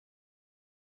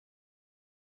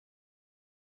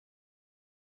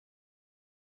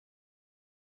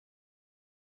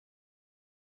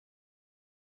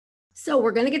So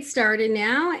we're going to get started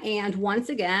now. And once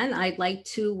again, I'd like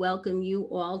to welcome you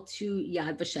all to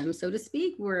Yad Vashem, so to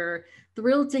speak. We're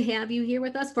thrilled to have you here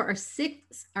with us for our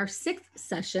sixth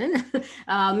session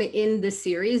in the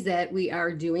series that we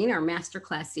are doing, our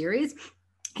masterclass series.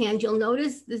 And you'll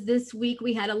notice this week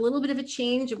we had a little bit of a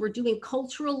change. We're doing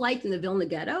cultural life in the Vilna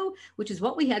Ghetto, which is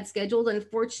what we had scheduled.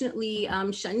 Unfortunately,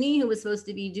 Shani, who was supposed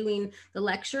to be doing the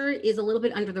lecture, is a little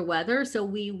bit under the weather. So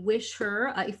we wish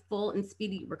her a full and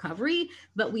speedy recovery.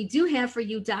 But we do have for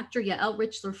you Dr. Yael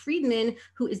Richler Freedman,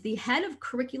 who is the head of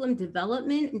curriculum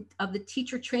development of the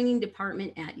teacher training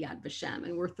department at Yad Vashem.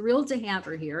 And we're thrilled to have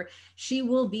her here. She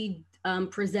will be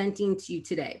presenting to you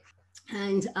today.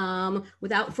 And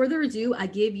without further ado, I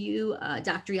give you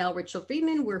Dr. Yael Richler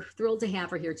Freedman. We're thrilled to have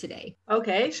her here today.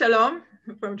 Okay, shalom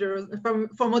from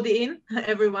Modi'in,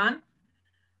 everyone.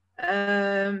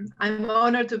 I'm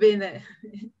honored to be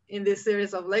in this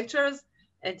series of lectures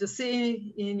and to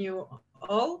see in you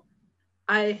all.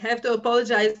 I have to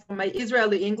apologize for my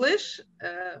Israeli English.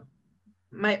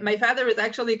 My father is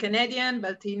actually Canadian,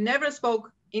 but he never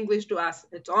spoke English to us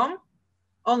at home,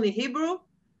 only Hebrew.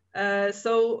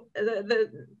 So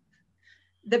the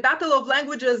battle of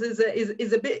languages is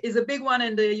a big one,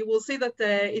 and you will see that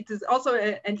it is also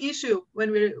an issue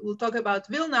when we will talk about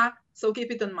Vilna. So keep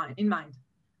it in mind.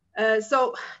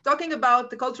 So talking about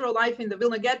the cultural life in the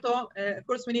Vilna Ghetto, of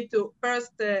course, we need to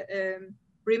first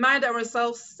remind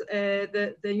ourselves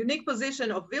the unique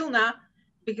position of Vilna,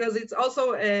 because it's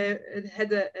also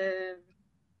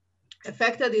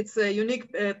affected its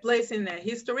unique place in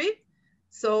history.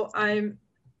 So I'm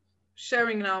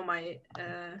sharing now my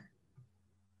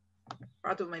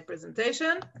part of my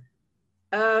presentation.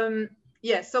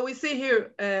 Yes, so we see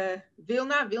here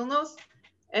Vilnius,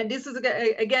 and this is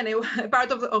again a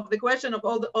part of the question of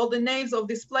all the names of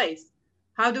this place.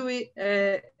 How do we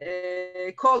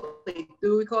call it?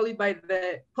 Do we call it by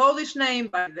the Polish name,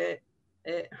 by the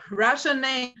Russian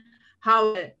name,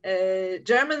 how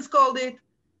Germans called it?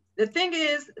 The thing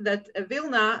is that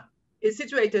Vilna is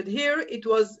situated here. It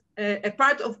was a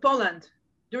part of Poland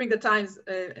during the times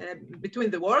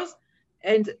between the wars,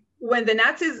 and when the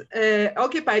Nazis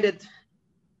occupied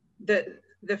the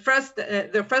first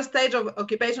stage of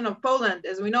occupation of Poland,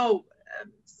 as we know,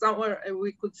 somewhere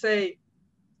we could say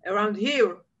around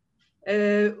here,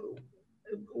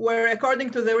 where according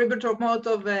to the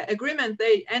Ribbentrop-Molotov agreement,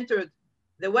 they entered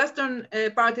the western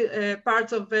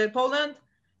parts of Poland,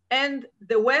 and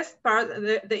the west part,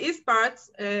 the east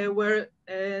parts were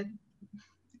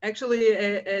actually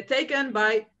taken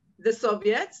by the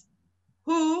Soviets,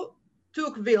 who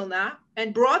took Vilna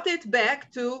and brought it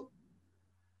back to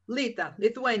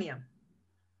Lithuania.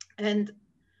 And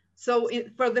so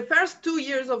for the first 2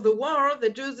 years of the war, the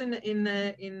Jews in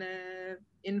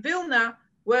Vilna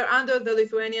were under the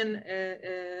Lithuanian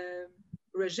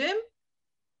regime.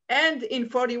 And in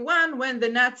 1941, when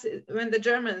the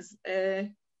Germans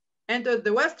entered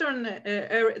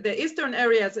the eastern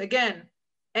areas again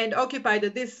and occupied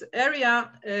this area,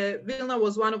 Vilna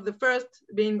was one of the first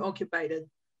being occupied.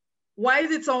 Why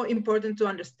is it so important to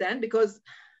understand? Because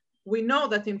we know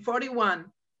that in 1941,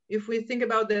 if we think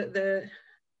about the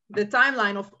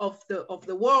timeline of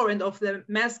the war and of the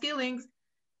mass killings,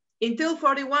 until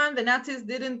 1941, the Nazis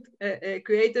didn't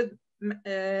created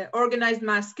organized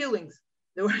mass killings.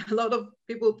 There were a lot of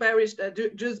people perished,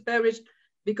 Jews perished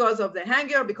because of the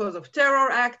hunger, because of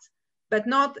terror acts, but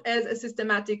not as a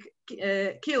systematic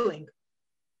killing.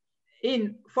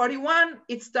 In 1941,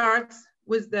 it starts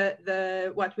with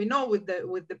what we know with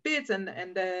the pits and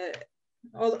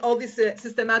all these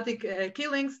systematic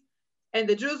killings, and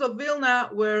the Jews of Vilna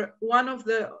were one of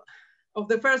the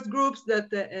first groups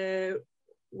that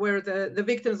were the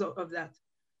victims of that.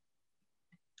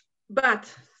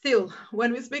 But still,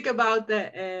 when we speak about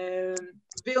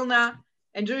Vilna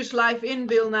and Jewish life in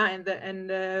Vilna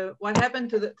and what happened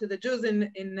to the Jews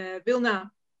in Vilna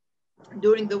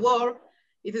during the war,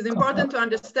 it is important to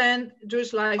understand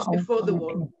Jewish life before the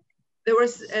war. There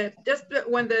was just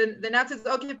when the Nazis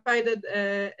occupied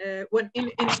when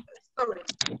in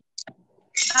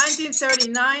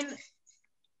 1939,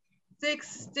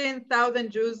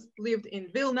 16,000 Jews lived in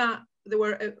Vilna. There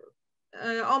were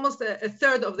almost a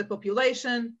third of the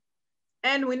population.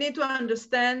 And we need to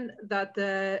understand that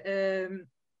the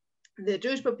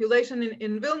Jewish population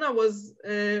in Vilna was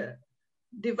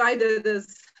divided, as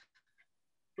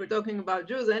we're talking about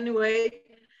Jews anyway,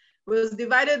 was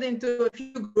divided into a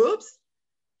few groups.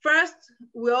 First,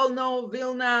 we all know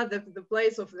Vilna, the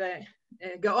place of the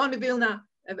Gaon Vilna,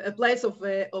 a place of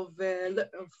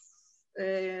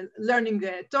learning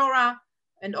Torah,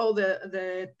 and all the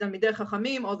Talmidei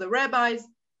Chachamim, all the rabbis.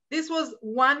 This was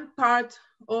one part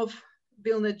of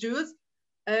Vilna Jews,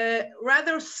 a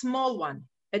rather small one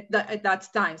at that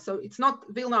time. So it's not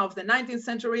Vilna of the 19th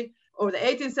century or the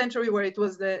 18th century, where it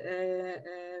was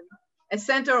a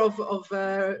center of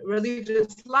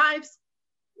religious lives.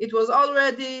 It was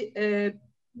already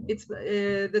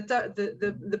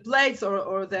the place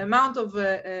or the amount of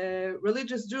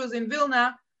religious Jews in Vilna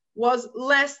was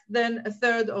less than a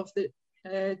third of the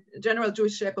general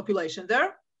Jewish population there.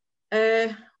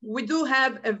 We do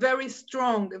have a very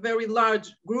strong, a very large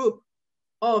group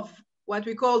of what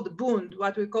we call the Bund,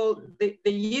 what we call the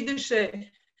Yiddish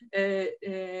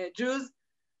Jews,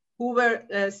 who were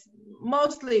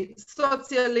mostly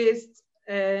socialist,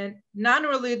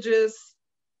 non-religious,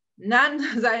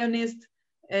 non-Zionist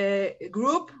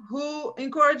group who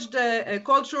encouraged a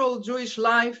cultural Jewish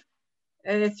life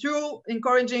through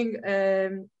encouraging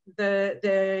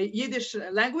the Yiddish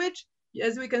language,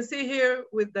 as we can see here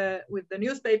with the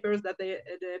newspapers that they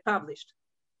published.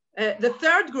 The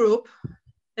third group,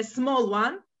 a small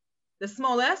one, the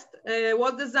smallest,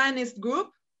 was the Zionist group.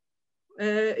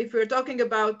 If we're talking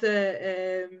about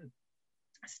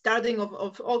starting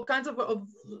of all kinds of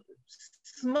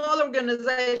smaller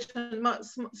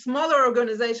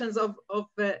organizations of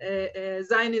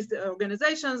Zionist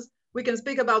organizations, we can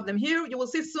speak about them here. You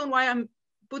will see soon why I'm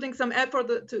putting some effort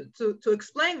to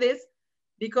explain this,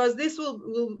 because this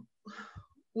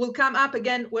will come up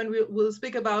again when we will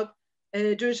speak about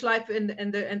Jewish life and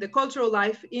the cultural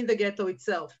life in the ghetto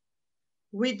itself.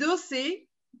 We do see,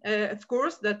 of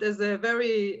course, that there's a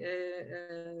very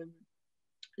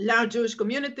large Jewish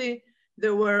community.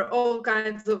 There were all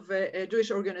kinds of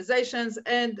Jewish organizations,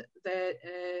 and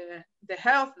the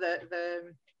health,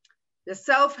 the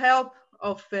self-help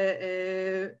of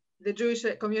the Jewish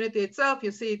community itself.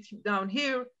 You see it down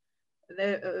here.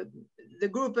 The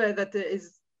group that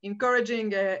is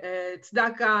encouraging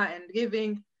tzedakah and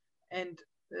giving and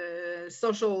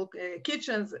social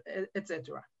kitchens,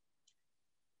 etc.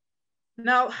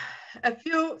 Now, a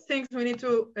few things we need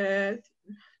to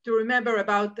remember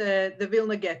about the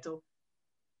Vilna Ghetto.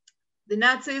 The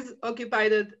Nazis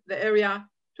occupied the area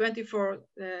 24th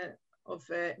of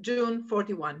June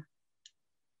 41.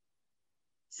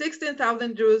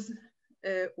 16,000 Jews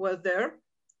were there.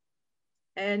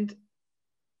 And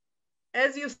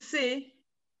as you see,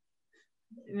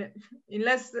 in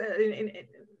less in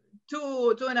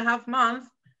 2.5 months,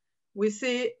 we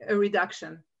see a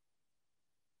reduction.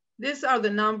 These are the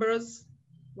numbers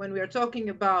when we are talking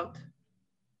about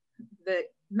the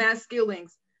mass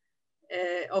killings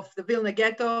of the Vilna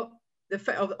Ghetto,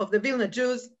 of the Vilna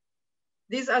Jews.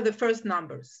 These are the first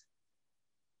numbers.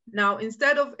 Now,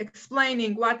 instead of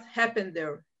explaining what happened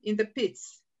there in the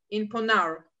pits in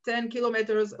Ponar, 10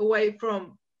 kilometers away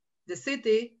from the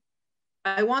city,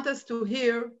 I want us to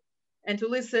hear and to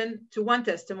listen to one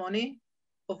testimony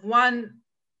of one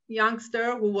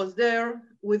youngster who was there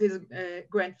with his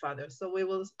grandfather. So I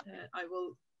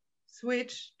will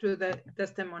switch to the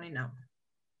testimony now.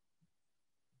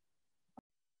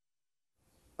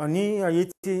 אני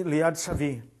הייתי ליד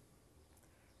סבי.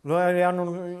 לא היה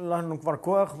לנו כבר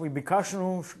כוח,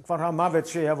 וביקשנו כבר המוות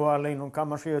שיבוא עלינו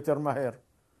כמה שיותר מהר.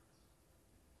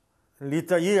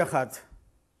 ליטאי אחד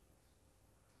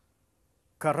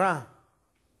קרא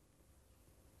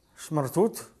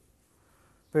סמרטוט,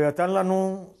 ונתן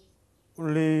לנו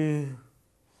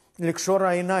לקשור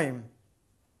העיניים.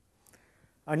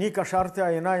 אני קשרתי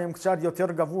העיניים קצת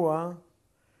יותר גבוה,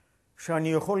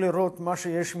 שאני יכול לראות מה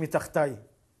שיש מתחתיי,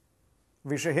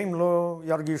 ושהם לא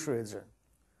ירגישו את זה.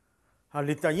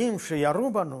 הליטאים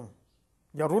שירו בנו,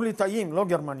 ירו ליטאים, לא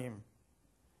גרמנים,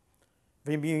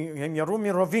 והם ירו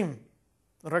מרובים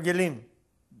רגילים.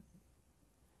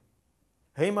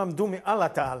 הם עמדו מעל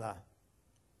התעלה.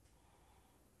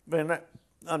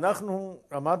 ואנחנו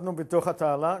עמדנו בתוך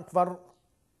התעלה כבר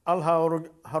על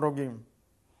הרוגים.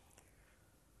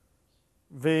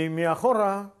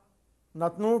 ומאחורה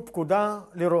נתנו פקודה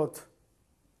לירות.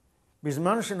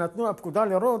 בזמן שנתנו הפקודה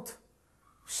לירות,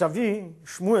 סבי,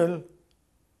 שמואל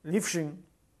ליפשין,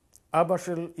 אבא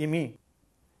של אמי,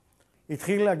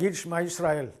 התחיל להגיד שמע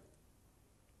ישראל.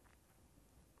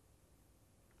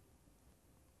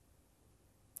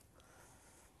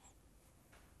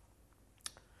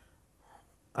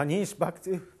 אני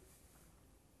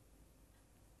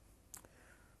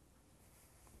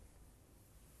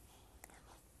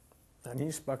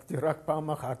הספקתי רק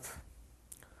פעם אחת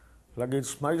להגיד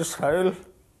שמע ישראל,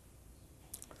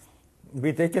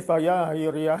 בתקף היה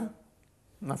הירייה,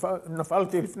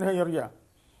 נפלתי לפני הירייה,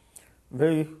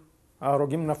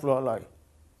 וההרוגים נפלו עליי.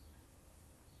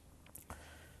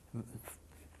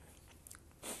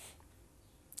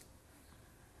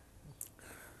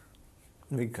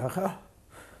 וככה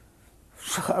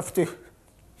סחבתי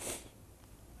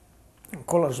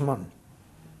כל הזמן.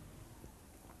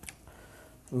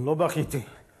 לא בכיתי.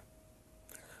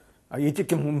 הייתי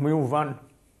כמובן.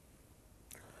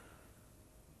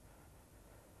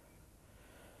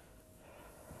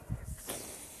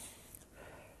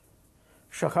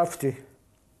 שכבתי.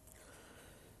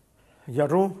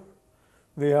 ירו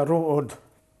וירו עוד.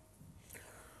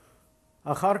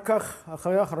 אחר כך,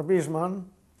 אחרי הרבה זמן,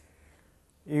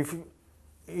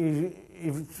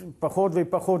 פחות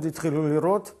ופחות התחילו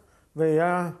לירות,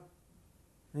 והיה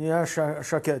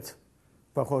שקט,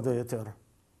 פחות או יותר.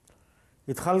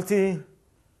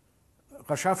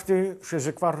 חשבתי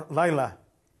שזה כבר לילה.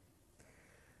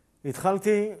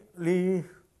 התחלתי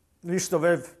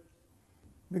להסתובב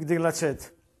בכדי לצאת.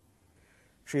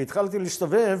 כשהתחלתי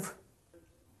להסתובב,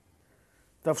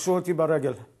 תפסו אותי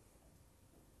ברגל.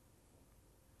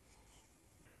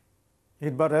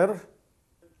 התברר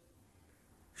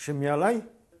שמעליי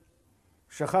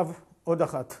שכב עוד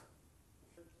אחת.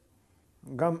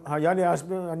 גם היה לי אז,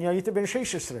 אני הייתי בן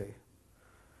 16.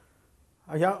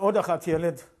 היה עוד אחת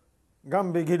ילד,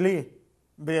 גם בגילי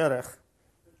בערך.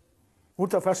 הוא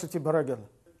תפס אותי ברגל.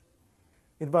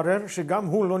 התברר שגם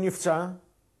הוא לא נפצע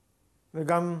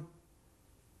וגם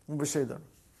הוא בסדר.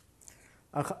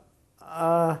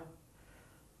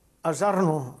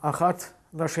 עזרנו אחת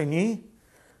לשני,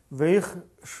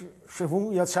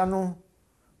 ואיכשהו יצאנו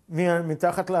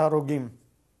מתחת להרוגים.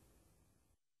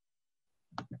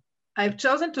 I've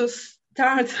chosen to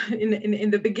start in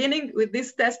the beginning with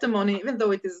this testimony, even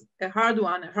though it is a hard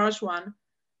one, a harsh one,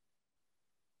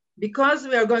 because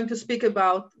we are going to speak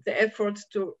about the efforts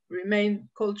to remain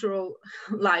cultural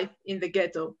life in the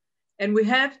ghetto. And we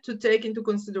have to take into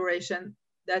consideration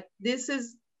that this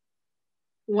is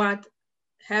what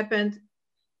happened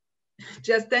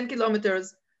just 10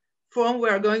 kilometers from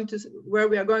where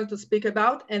we are going to speak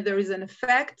about, and there is an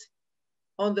effect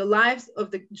on the lives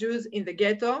of the Jews in the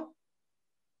ghetto.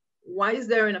 Why is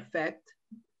there an effect?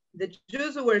 The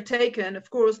Jews who were taken, of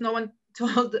course, no one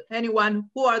told anyone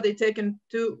who are they taken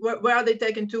to, where are they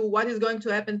taken to, what is going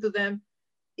to happen to them.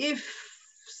 If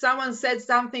someone said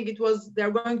something, it was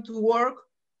they're going to work,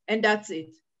 and that's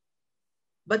it.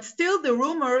 But still the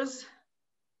rumors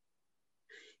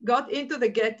got into the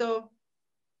ghetto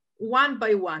one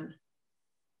by one.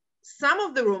 Some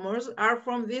of the rumors are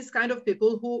from these kind of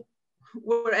people who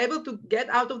were able to get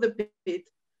out of the pit.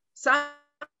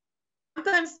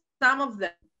 Sometimes some of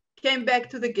them came back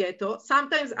to the ghetto.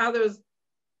 Sometimes others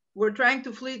were trying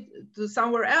to flee to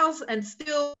somewhere else, and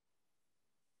still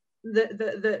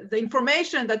the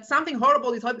information that something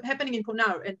horrible is happening in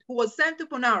Ponar and who was sent to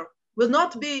Ponar will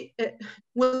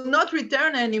not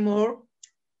return anymore.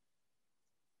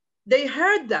 They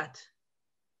heard that,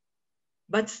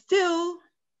 but still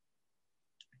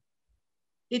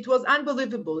it was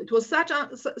unbelievable. It was such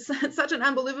an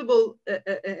unbelievable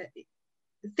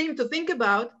thing to think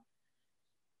about,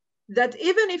 that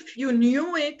even if you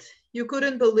knew it, you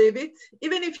couldn't believe it.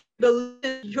 Even if you believe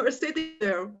it, you're sitting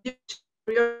there,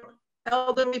 your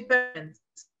elderly parents.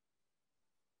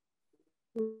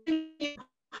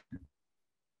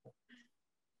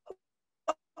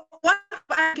 What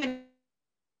I can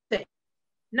say?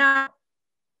 Now,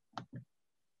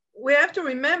 we have to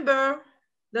remember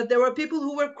that there were people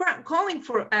who were calling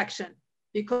for action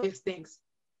because of these things.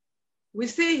 We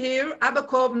see here Abba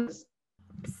Kovnes.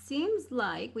 Seems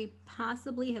like we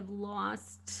possibly have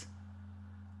lost,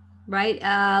 right?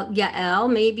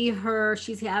 Yael, maybe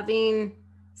she's having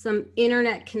some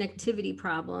internet connectivity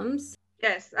problems.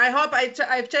 Yes, I hope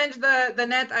I've changed the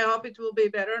net. I hope it will be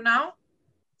better now.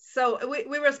 So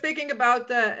we were speaking about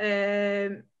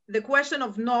the question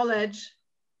of knowledge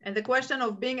and the question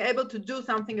of being able to do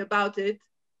something about it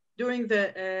during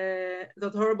the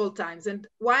horrible times. And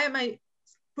why am I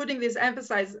putting this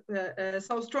emphasis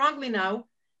so strongly now?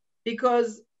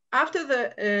 Because after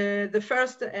the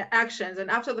first actions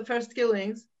and after the first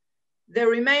killings, the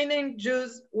remaining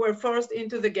Jews were forced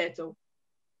into the ghetto.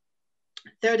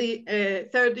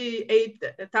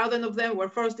 38,000 of them were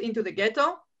forced into the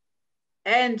ghetto.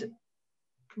 And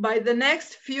by the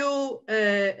next few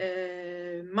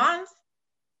months,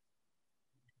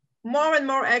 more and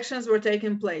more actions were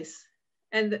taking place.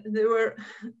 And there were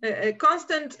a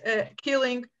constant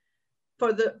killing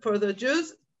for the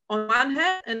Jews on one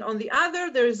hand, and on the other,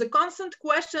 there is a constant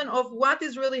question of what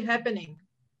is really happening.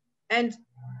 And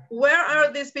where are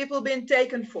these people being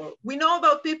taken for? We know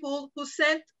about people who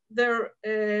sent their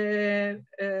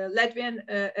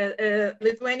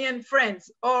Lithuanian friends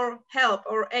or help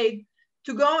or aid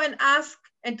to go and ask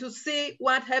and to see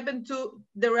what happened to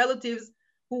the relatives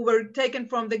who were taken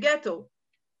from the ghetto.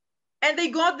 And they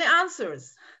got the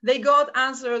answers. They got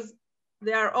answers.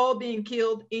 They are all being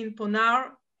killed in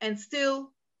Ponar, and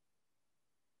still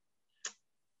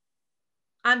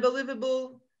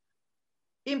unbelievable,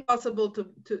 impossible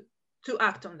to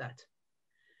act on that.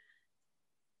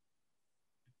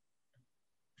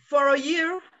 For a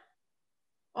year,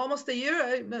 almost a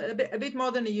year, a bit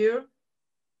more than a year,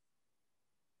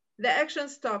 the action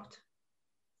stopped.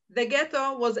 The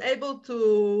ghetto was able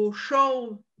to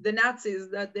show the Nazis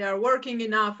that they are working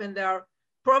enough and they are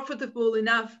profitable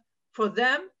enough for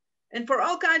them. And for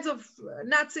all kinds of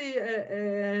Nazi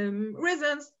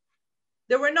reasons,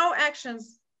 there were no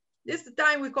actions. This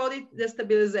time we call it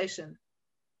destabilization.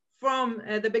 From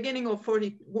the beginning of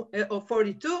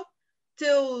 42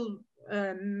 till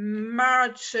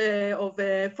March of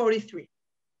 43.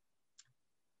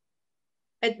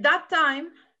 At that time,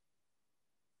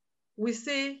 we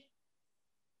see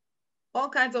all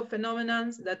kinds of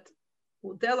phenomena that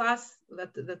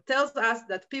tells us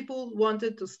that people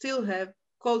wanted to still have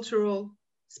cultural,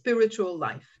 spiritual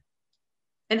life.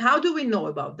 And how do we know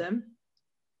about them?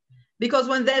 Because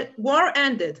when the war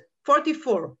ended,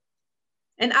 44,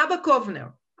 and Abba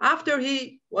Kovner, after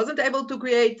he wasn't able to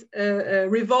create a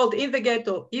revolt in the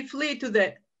ghetto, he fled to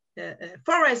the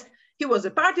forest, he was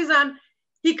a partisan,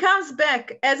 he comes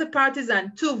back as a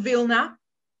partisan to Vilna,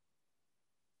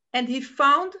 and he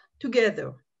found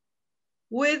together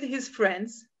with his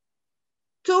friends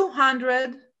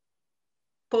 200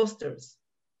 posters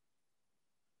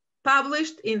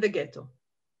published in the ghetto.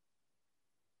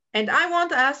 And I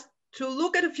want us to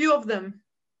look at a few of them.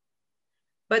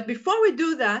 But before we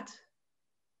do that,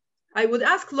 I would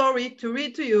ask Lori to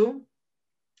read to you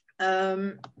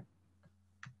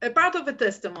a part of a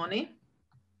testimony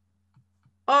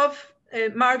of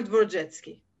Mark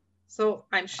Dvoretsky. So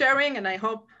I'm sharing, and I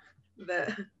hope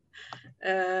the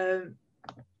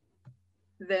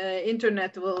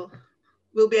internet will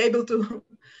be able to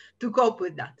cope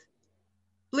with that.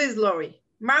 Please, Lori.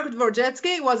 Mark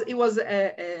Dvoretsky was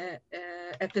a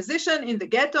physician in the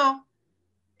ghetto,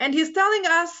 and he's telling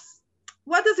us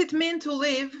what does it mean to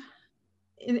live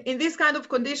in these kind of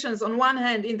conditions. On one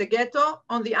hand, in the ghetto,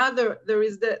 on the other, there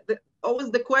is always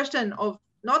the question of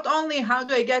not only how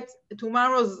do I get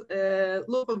tomorrow's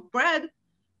loaf of bread,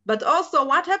 but also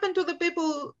what happened to the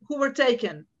people who were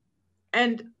taken,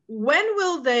 and when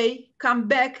will they come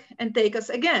back and take us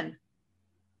again?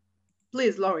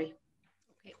 Please, Lori.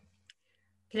 Okay.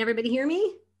 Can everybody hear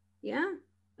me? Yeah?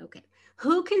 Okay.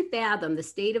 Who can fathom the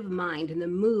state of mind and the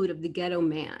mood of the ghetto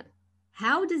man?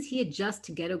 How does he adjust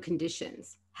to ghetto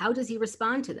conditions? How does he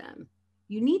respond to them?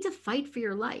 You need to fight for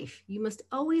your life. You must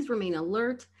always remain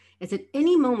alert, as at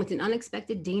any moment an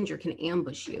unexpected danger can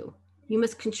ambush you. You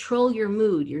must control your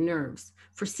mood, your nerves,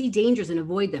 foresee dangers and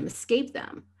avoid them, escape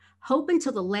them. Hope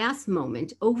until the last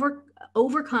moment,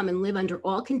 overcome and live under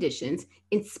all conditions,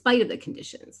 in spite of the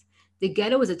conditions. The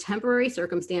ghetto is a temporary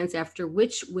circumstance after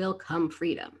which will come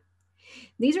freedom.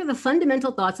 These are the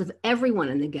fundamental thoughts of everyone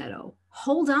in the ghetto.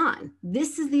 Hold on.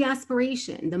 This is the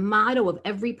aspiration, the motto of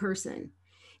every person.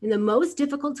 In the most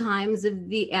difficult times of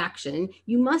the action,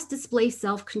 you must display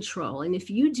self-control. And if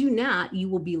you do not, you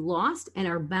will be lost and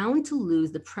are bound to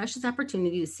lose the precious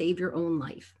opportunity to save your own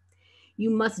life.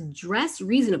 You must dress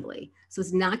reasonably so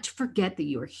as not to forget that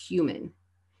you are human.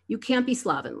 You can't be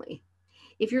slovenly.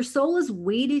 If your soul is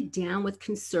weighted down with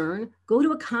concern, go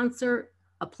to a concert,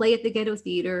 a play at the ghetto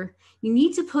theater. You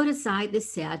need to put aside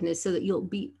this sadness so that you'll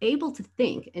be able to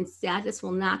think, and sadness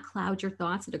will not cloud your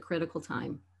thoughts at a critical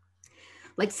time.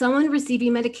 Like someone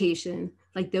receiving medication,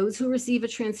 like those who receive a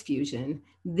transfusion,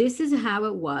 this is how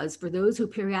it was for those who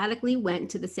periodically went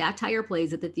to the satire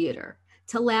plays at the theater,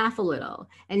 to laugh a little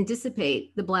and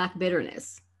dissipate the black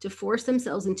bitterness, to force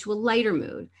themselves into a lighter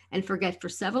mood and forget for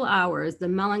several hours the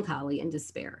melancholy and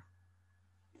despair.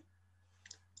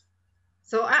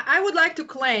 So I would like to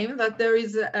claim that there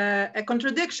is a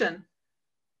contradiction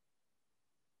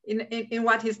in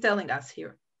what he's telling us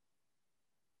here.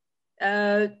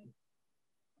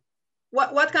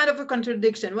 What kind of a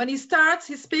contradiction? When he starts,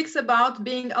 he speaks about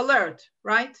being alert,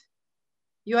 right?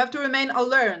 You have to remain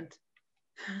alert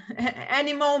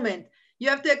any moment. You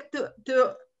have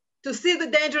to see the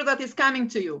danger that is coming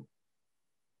to you.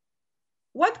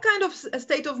 What kind of a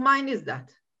state of mind is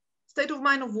that? State of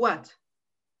mind of what?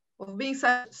 Of being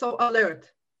so alert.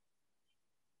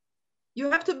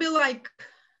 You have to be like,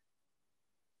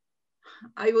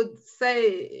 I would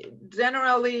say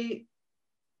generally,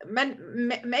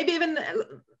 maybe even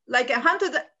like a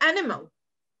hunted animal,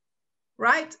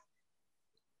 right?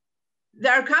 They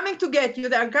are coming to get you,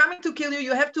 they are coming to kill you.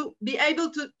 You have to be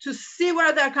able to see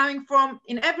where they're coming from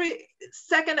in every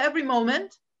second, every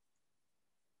moment.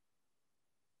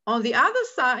 On the other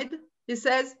side, he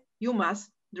says, you must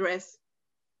dress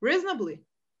reasonably.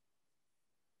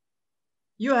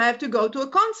 You have to go to a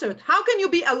concert. How can you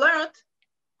be alert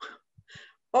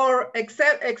or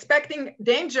expecting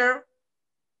danger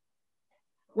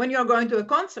when you're going to a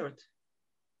concert?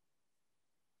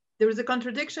 There is a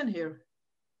contradiction here.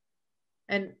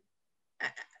 And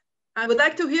I would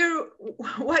like to hear,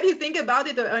 what do you think about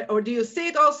it? Or do you see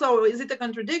it also? Is it a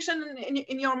contradiction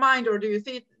in your mind, or do you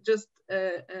see it just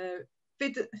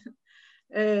fit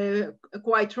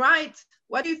quite right?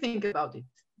 What do you think about it?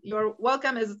 You're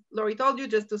welcome, as Lori told you,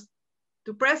 just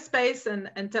to press space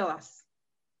and tell us.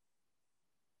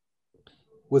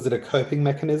 Was it a coping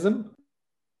mechanism?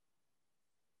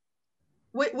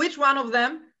 Which one of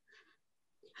them?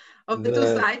 Of the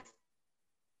two sides?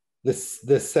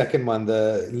 The second one,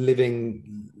 the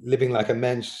living like a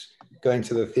mensch, going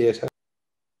to the theater.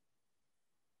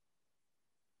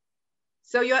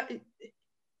 So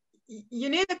you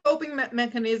need a coping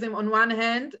mechanism on one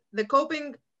hand. The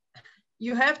coping,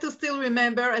 you have to still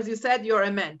remember, as you said, you're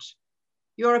a mensch.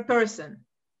 You're a person.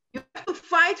 You have to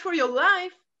fight for your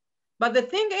life. But the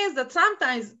thing is that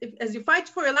sometimes, as you fight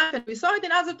for your life, and we saw it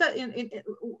in other,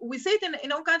 we see it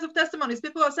in all kinds of testimonies,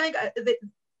 people are saying,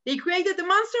 they created a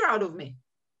monster out of me.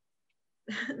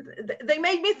 They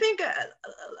made me think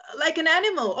like an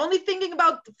animal, only thinking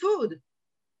about food.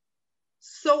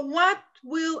 So what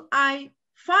will I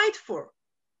fight for?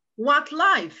 What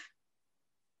life?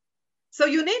 So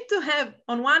you need to have,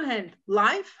 on one hand,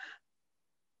 life,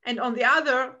 and on the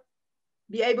other,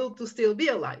 be able to still be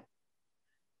alive.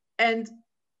 And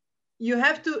you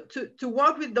have to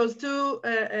work with those two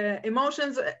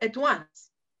emotions at once.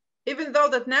 Even though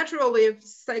that naturally,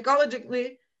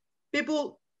 psychologically,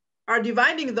 people are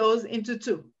dividing those into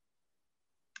two.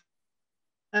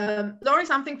 Lori,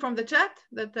 something from the chat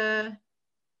that...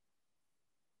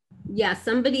 Yeah,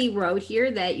 somebody wrote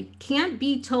here that you can't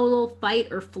be total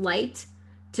fight or flight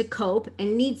to cope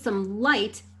and need some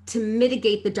light to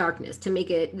mitigate the darkness, to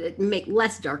make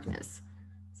less darkness.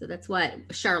 So that's what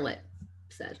Charlotte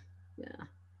said. Yeah.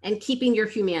 And keeping your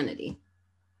humanity.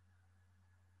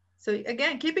 So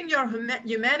again, keeping your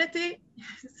humanity,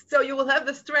 so you will have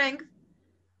the strength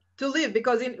to live,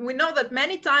 because we know that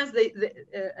many times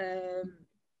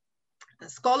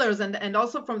scholars and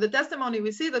also from the testimony,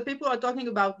 we see that people are talking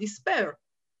about despair.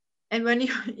 And when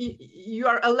you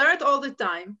are alert all the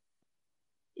time,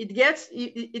 it gets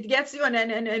you,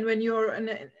 and when you're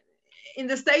in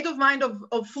the state of mind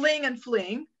of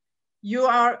fleeing, you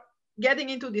are getting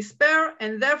into despair,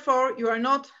 and therefore you are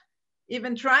not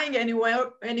even trying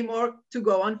anymore to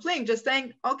go on fleeing, just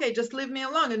saying, okay, just leave me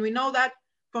alone. And we know that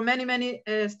from many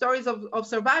stories of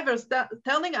survivors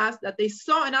telling us that they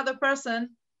saw another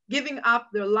person giving up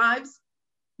their lives,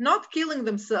 not killing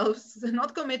themselves,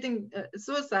 not committing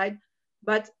suicide,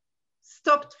 but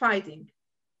stopped fighting.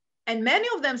 And many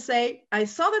of them say, I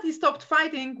saw that he stopped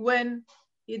fighting when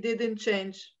he didn't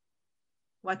change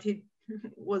what he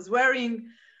was wearing,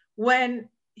 when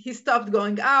he stopped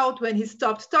going out, when he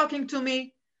stopped talking to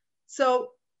me.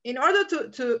 So in order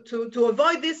to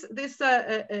avoid this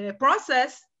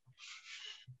process,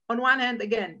 on one hand,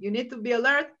 again, you need to be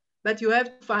alert, but you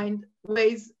have to find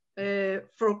ways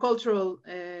for cultural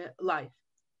life.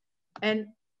 And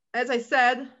as I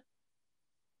said,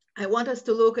 I want us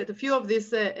to look at a few of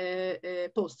these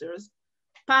posters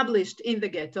published in the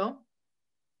ghetto,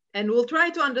 and we'll try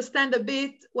to understand a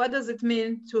bit what does it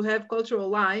mean to have cultural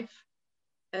life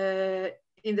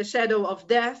in the shadow of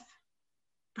death,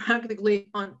 practically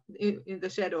in the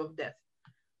shadow of death.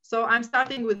 So I'm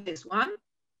starting with this one.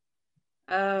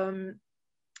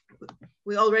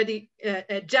 We already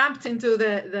jumped into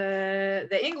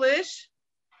the English.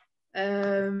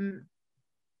 I'm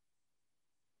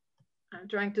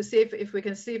trying to see if we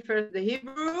can see first the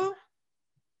Hebrew.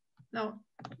 No,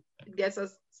 it gets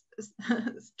us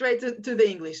straight to the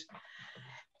English.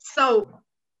 So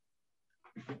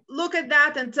look at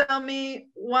that and tell me,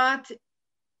 what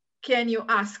can you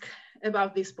ask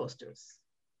about these posters?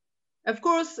 Of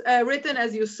course, written,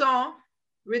 as you saw,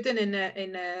 written in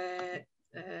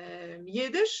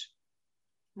Yiddish,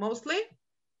 mostly.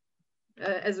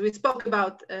 As we spoke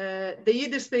about, the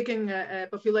Yiddish-speaking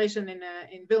population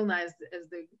in Vilna is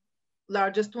the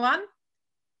largest one.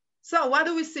 So what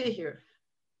do we see here?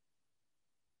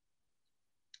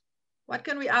 What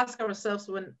can we ask ourselves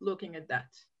when looking at that?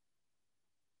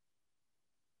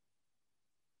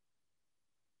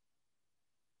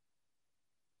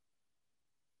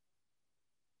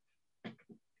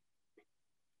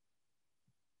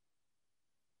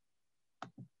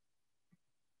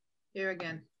 Here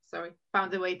again, sorry,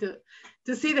 found a way to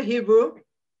see the Hebrew.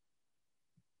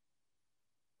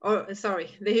 or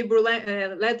sorry, the Hebrew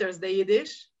letters, the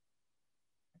Yiddish?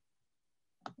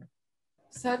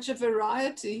 Such a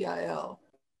variety, Yael.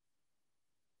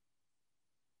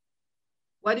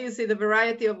 What do you see? The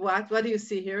variety of what? What do you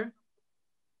see here?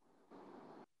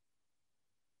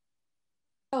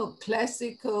 Oh,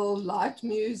 classical, light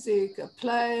music, a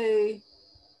play.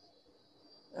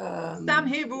 Some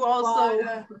Hebrew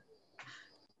also.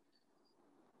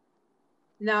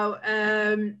 Now,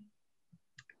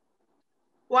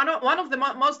 one of the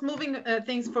most moving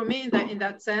things for me in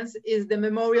that sense is the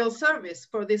memorial service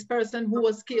for this person who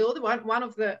was killed. One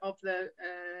of the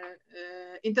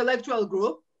intellectual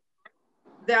group.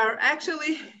 They are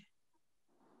actually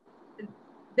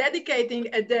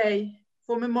dedicating a day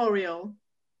for memorial.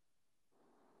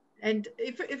 And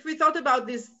if we thought about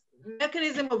this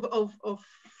mechanism of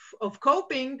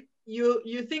coping,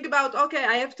 you think about, okay,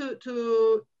 I have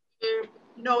to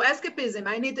escapism.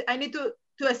 I need to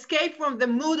escape from the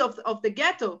mood of the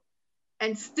ghetto.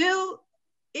 And still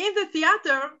in the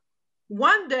theater,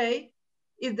 one day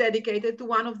is dedicated to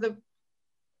one of the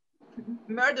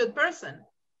murdered person.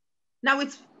 Now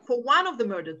it's for one of the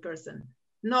murdered person,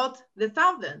 not the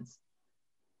thousands.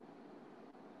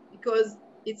 Because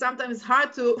it's sometimes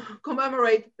hard to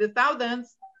commemorate the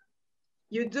thousands.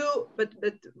 You do, but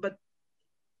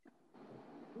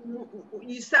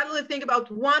you suddenly think about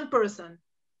one person,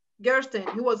 Gerstein,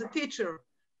 who was a teacher.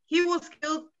 He was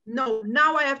killed. No,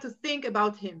 now I have to think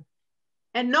about him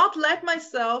and not let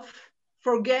myself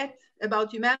forget about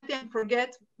humanity and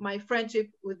forget my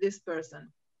friendship with this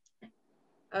person.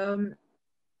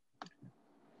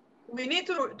 We need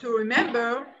to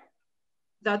remember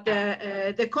that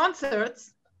the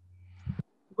concerts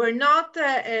were not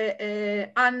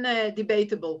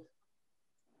undebatable.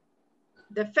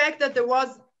 The fact that there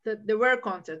were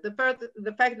concerts, the fact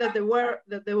that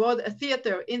there was a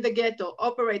theater in the ghetto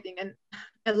operating and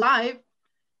alive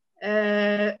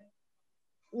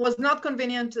was not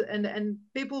convenient, and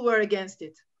people were against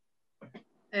it.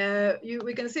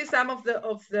 We can see some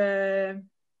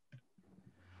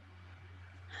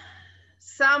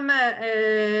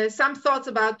thoughts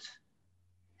about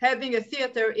having a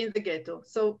theater in the ghetto.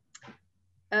 So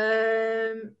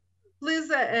please,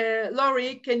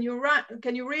 Laurie, can you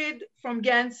read from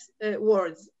Gant's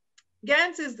words?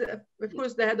 Gant is, of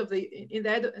course, the head of the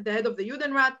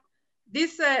Judenrat.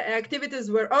 These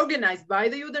activities were organized by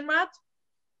the Judenrat,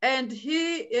 and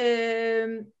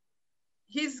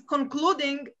he's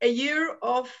concluding a year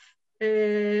of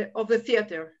the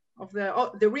theater, of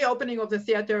the reopening of the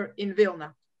theater in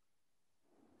Vilna.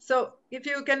 So if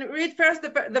you can read first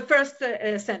the first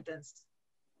sentence.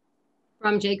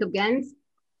 From Jacob Gens?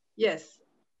 Yes.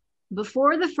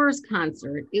 Before the first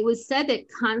concert, it was said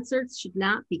that concerts should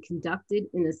not be conducted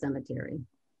in the cemetery.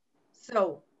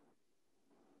 So,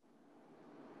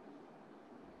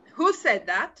 who said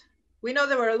that? We know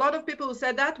there were a lot of people who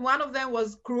said that. One of them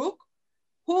was Kruk,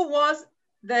 who was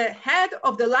the head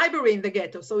of the library in the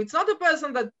ghetto. So it's not a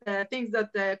person that thinks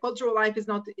that cultural life is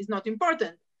not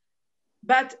important.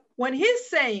 But when he's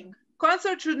saying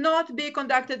concerts should not be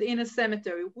conducted in a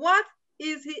cemetery, what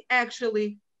is he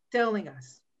actually telling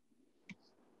us?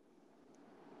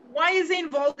 Why is he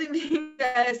involved in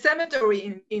the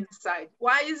cemetery inside?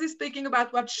 Why is he speaking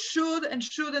about what should and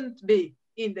shouldn't be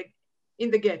in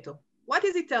the ghetto? What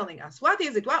is he telling us? What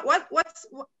is it? What's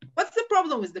the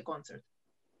problem with the concert?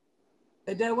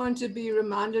 They don't want to be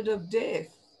reminded of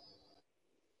death.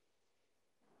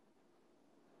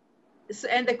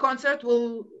 And the concert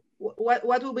will, what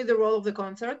will be the role of the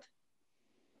concert?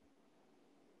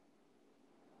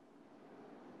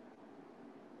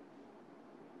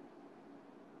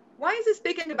 Why is he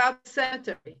speaking about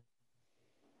cemetery?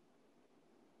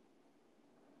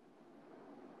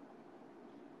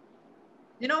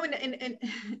 You know,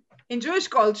 in Jewish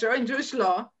culture, in Jewish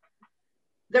law,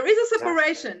 there is a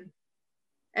separation.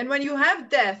 And when you have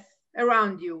death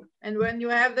around you, and when you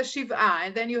have the Shiva,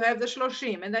 and then you have the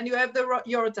Shloshim, and then you have the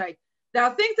Yortzeit, there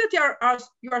are things that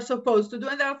you are supposed to do,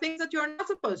 and there are things that you are not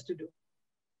supposed to do.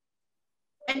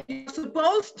 And you're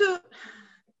supposed to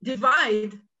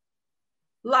divide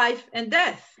life and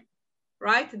death,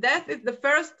 right? Death is the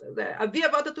first, Avi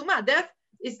Avot HaTumah. Death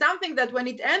is something that when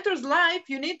it enters life,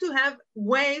 you need to have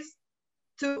ways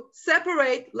to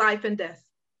separate life and death.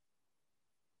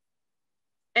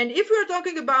 And if we're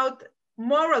talking about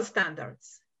moral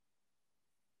standards,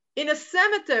 in a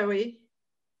cemetery,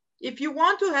 if you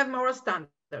want to have moral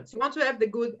standards, you want to have the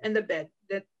good and the bad,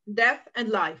 the death and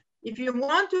life. If you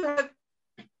want to have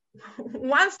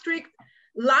one strict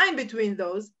line between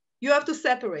those, you have to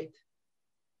separate.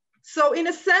 So in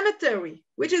a cemetery,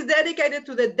 which is dedicated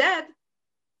to the dead,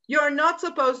 you're not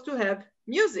supposed to have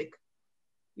music.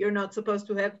 You're not supposed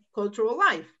to have cultural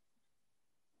life.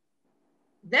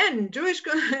 Then Jewish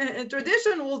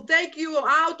tradition will take you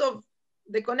out of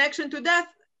the connection to death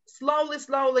slowly,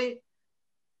 slowly,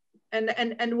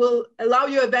 and will allow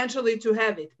you eventually to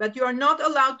have it. But you are not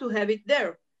allowed to have it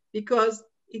there because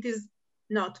it is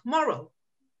not moral.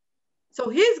 So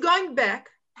he's going back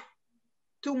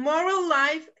to moral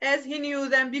life as he knew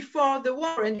them before the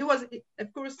war. And he was,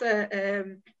 of course,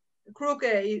 Kruk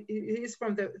is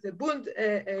from the Bund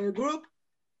group,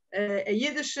 a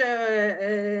Yiddish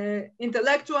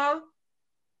intellectual.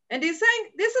 And he's saying,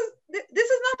 this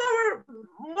is not our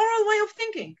moral way of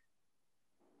thinking.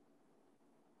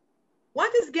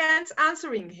 What is Gantz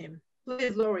answering him?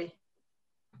 Please, Lori.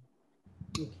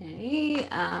 Okay.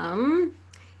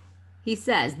 He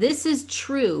says, this is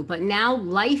true, but now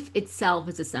life itself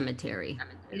is a cemetery.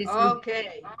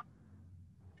 Okay.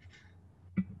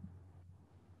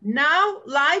 Now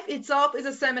life itself is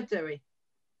a cemetery.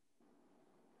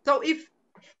 So if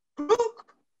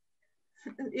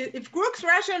Kruk's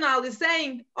rationale is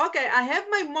saying, okay, I have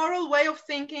my moral way of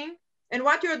thinking, and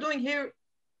what you're doing here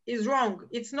is wrong.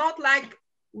 It's not like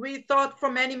we thought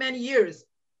for many, many years.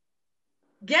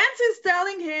 Gantz is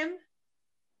telling him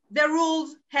the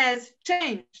rules has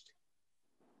changed.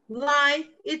 Life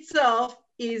itself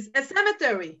is a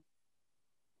cemetery.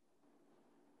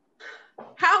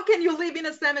 How can you live in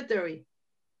a cemetery?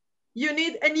 You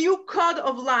need a new code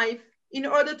of life in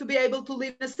order to be able to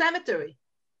live in a cemetery.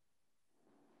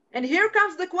 And here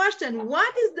comes the question,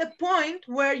 what is the point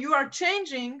where you are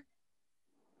changing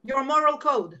your moral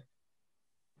code?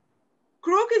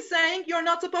 Kruk is saying you're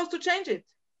not supposed to change it.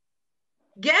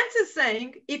 Gantz is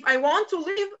saying, if I want to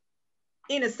live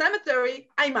in a cemetery,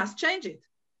 I must change it.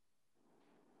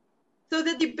 So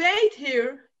the debate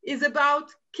here is about,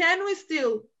 can we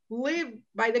still live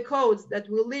by the codes that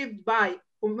we lived by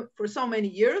for so many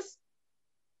years?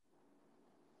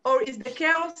 Or is the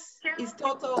chaos is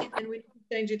total and we need to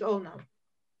change it all now?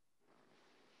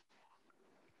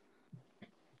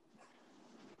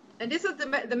 And this is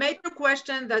the major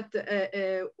question that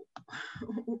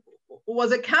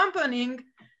was accompanying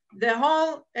the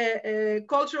whole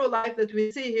cultural life that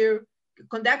we see here,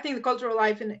 conducting the cultural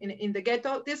life in the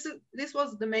ghetto. This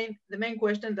was the main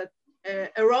question that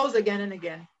arose again and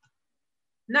again.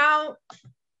 Now,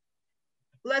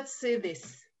 let's see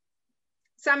this.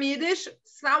 Some Yiddish,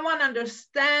 someone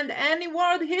understand any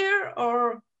word here,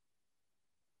 or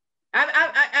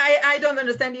I don't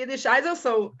understand Yiddish either,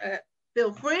 so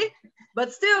feel free,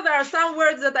 but still there are some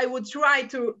words that I would try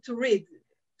to read.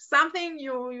 Something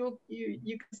you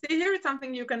can see here,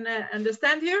 something you can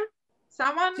understand here.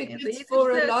 Someone? Tickets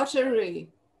for a lottery.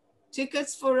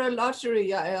 Tickets for a lottery,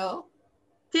 Yael.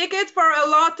 Ticket for a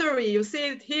lottery. You see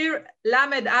it here.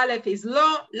 Lamed Aleph is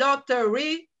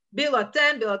lottery.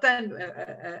 Bulletin,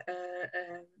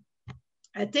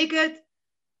 a ticket.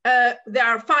 There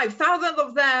are 5,000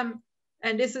 of them,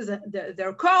 and this is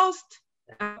their cost.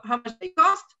 How much they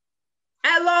cost?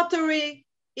 A lottery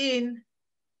in,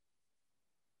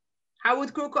 how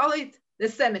would Kruk call it? The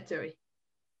cemetery.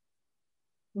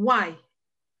 Why?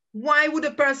 Why would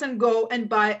a person go and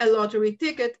buy a lottery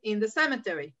ticket in the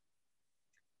cemetery?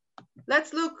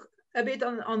 Let's look a bit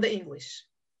on the English.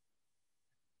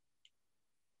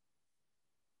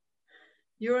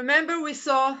 You remember we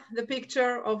saw the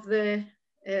picture of the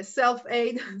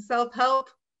self-aid, self-help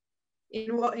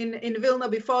in Vilna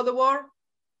before the war?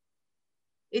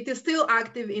 It is still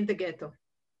active in the ghetto.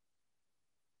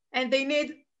 And they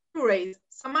need to raise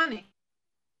some money.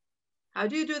 How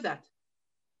do you do that?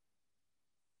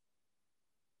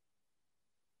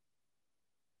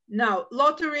 Now,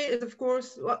 lottery is, of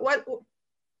course,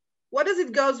 what does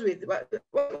it goes with?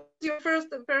 What's your first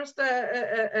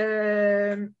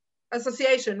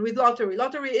association with lottery?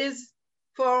 Lottery is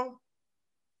for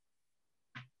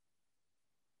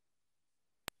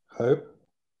hope.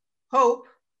 Hope,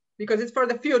 because it's for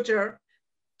the future.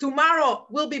 Tomorrow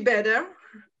will be better,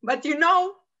 but you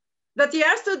know that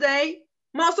yesterday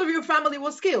most of your family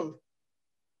was killed.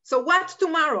 So what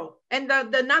tomorrow? And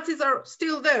the Nazis are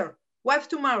still there. What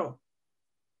tomorrow?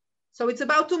 So it's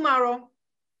about tomorrow.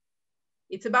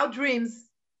 It's about dreams.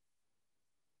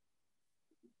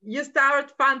 You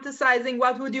start fantasizing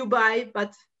what would you buy,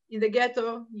 but in the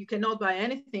ghetto, you cannot buy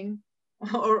anything,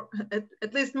 or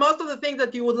at least most of the things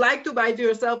that you would like to buy to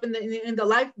yourself in the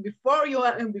life before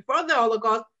the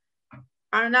Holocaust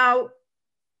are now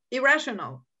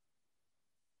irrational.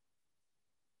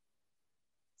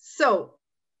 So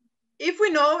if we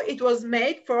know it was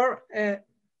made for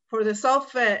the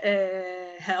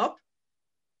self-help,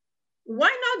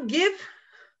 why not give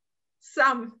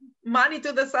some money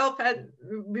to the self-help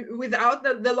without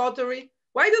the lottery?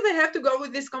 Why do they have to go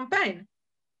with this campaign?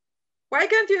 Why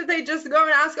can't they just go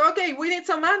and ask, okay, we need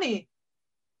some money.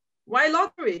 Why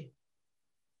lottery?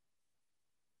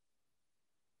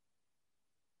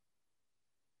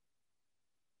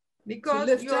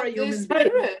 Because you're a human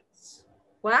being.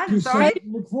 What? Sorry?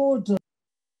 Look forward to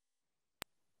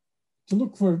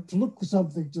look for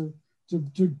something, to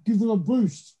give them a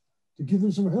boost, to give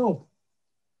them some help.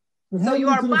 But so you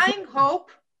are buying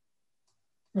hope.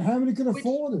 But how many can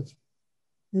afford it?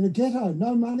 In a ghetto,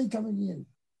 no money coming in.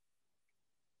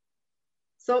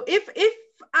 So if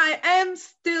I am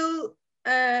still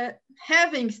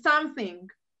having something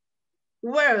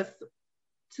worth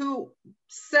to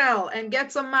sell and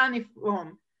get some money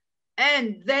from,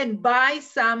 and then buy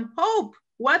some hope,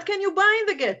 what can you buy in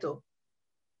the ghetto?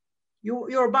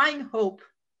 You're buying hope.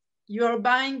 You're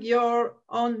buying your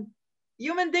own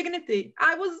human dignity.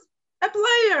 I was a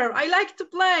player. I like to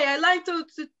play. I like to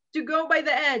go by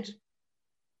the edge.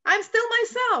 I'm still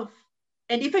myself.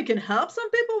 And if I can help some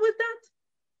people with that,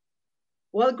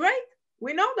 well, great.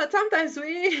 We know that sometimes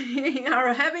we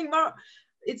are having more,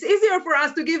 it's easier for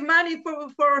us to give money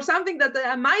for something that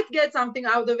I might get something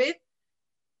out of it,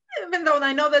 even though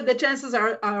I know that the chances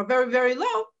are very, very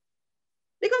low,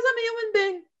 because I'm a human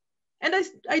being. And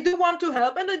I do want to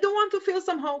help, and I do want to feel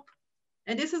some hope.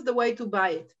 And this is the way to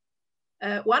buy it.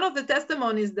 One of the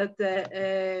testimonies that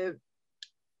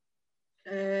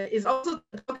is also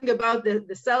talking about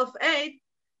the self-aid,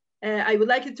 I would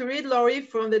like you to read, Lori,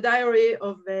 from the diary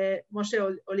of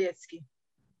Moshe Olietsky.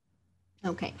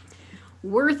 Okay.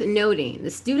 Worth noting,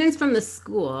 the students from the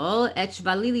school at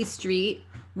Shvalili Street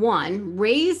 1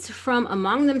 raised from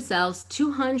among themselves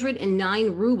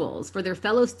 209 rubles for their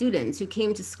fellow students who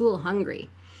came to school hungry.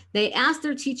 They asked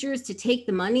their teachers to take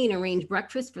the money and arrange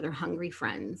breakfast for their hungry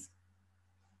friends.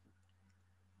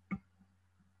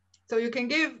 So you can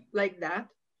give like that,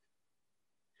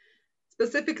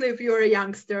 specifically if you're a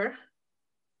youngster.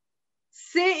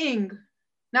 Seeing,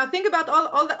 now think about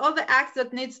all the acts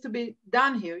that needs to be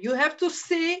done here. You have to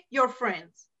see your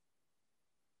friends.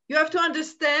 You have to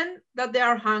understand that they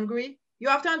are hungry. You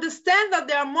have to understand that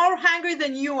they are more hungry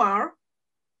than you are.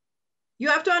 You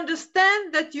have to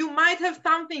understand that you might have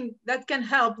something that can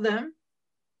help them.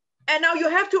 And now you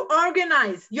have to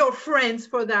organize your friends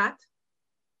for that.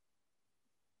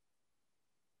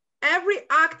 Every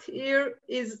act here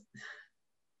is,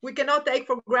 we cannot take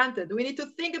for granted. We need to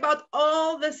think about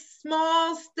all the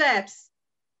small steps,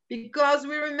 because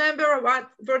we remember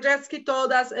what Wojcicki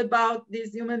told us about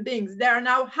these human beings. They are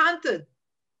now hunted.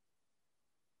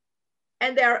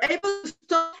 And they are able to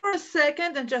stop for a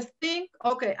second and just think,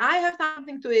 okay, I have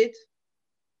something to eat.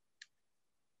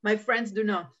 My friends do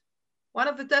not. One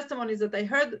of the testimonies that I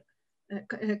heard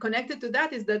connected to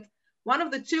that is that one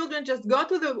of the children just got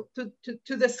to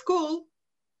the school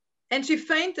and she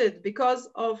fainted because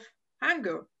of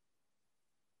hunger.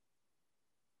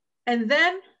 And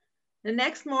then the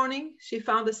next morning, she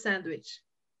found a sandwich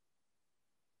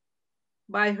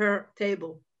by her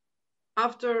table.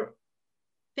 After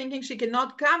thinking she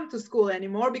cannot come to school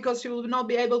anymore because she will not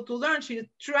be able to learn, she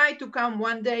tried to come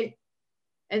one day,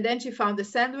 and then she found a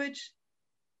sandwich.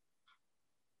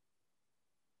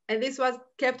 And this was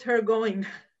kept her going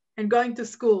and going to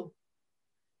school.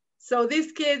 So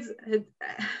these kids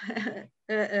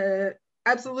had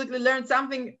absolutely learned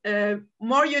something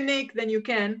more unique than you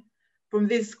can from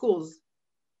these schools.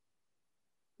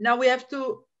 Now we have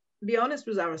to be honest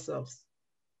with ourselves.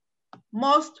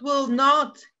 Most will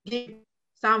not give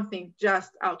something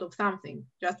just out of something,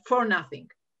 just for nothing.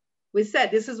 We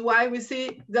said this is why we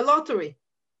see the lottery.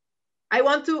 I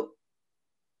want to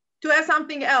have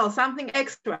something else, something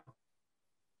extra.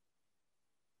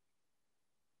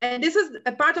 And this is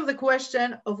a part of the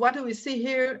question of what do we see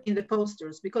here in the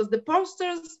posters, because the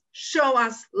posters show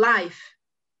us life,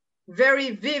 very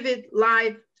vivid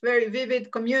life, very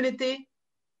vivid community.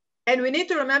 And we need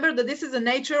to remember that this is the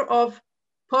nature of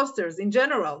posters in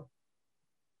general.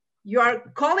 You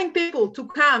are calling people to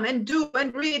come and do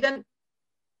and read,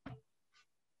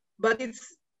 but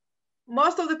it's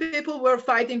most of the people were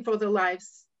fighting for their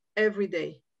lives every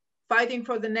day, fighting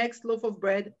for the next loaf of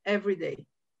bread every day,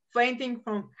 fainting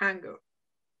from hunger.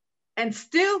 And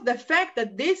still the fact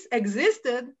that this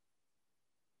existed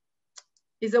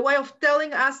is a way of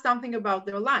telling us something about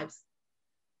their lives.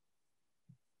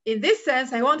 In this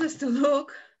sense, I want us to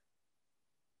look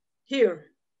here.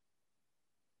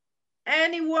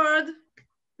 Any word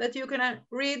that you can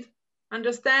read,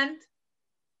 understand?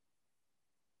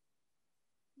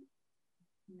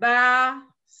 Basketball.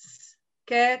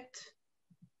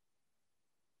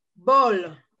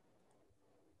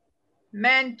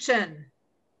 Mention.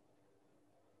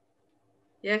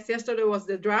 Yes, yesterday was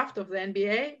the draft of the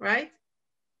NBA, right?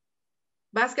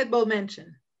 Basketball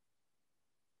mention.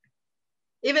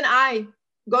 Even I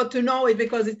got to know it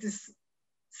because it is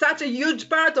such a huge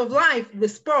part of life, the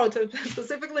sport,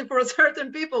 specifically for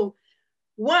certain people.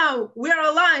 Wow, we are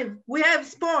alive. We have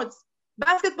sports.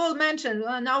 Basketball mentioned.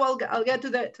 Now I'll get to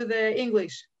the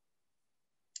English.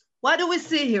 What do we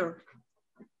see here?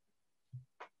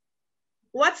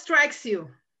 What strikes you?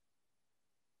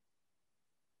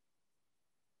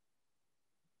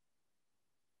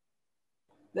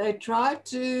 They try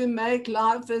to make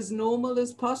life as normal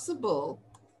as possible.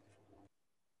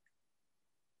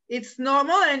 It's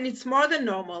normal, and it's more than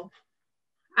normal.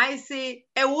 I see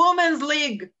a women's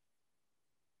league,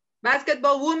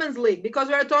 basketball women's league, because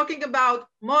we are talking about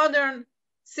modern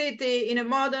city in a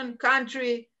modern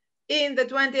country in the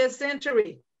 20th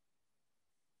century.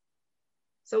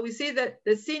 So we see the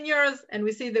seniors, and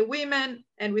we see the women,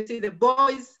 and we see the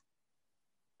boys,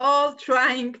 all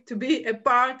trying to be a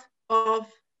part of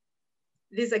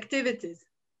these activities.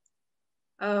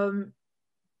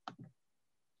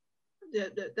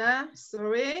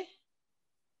 Sorry.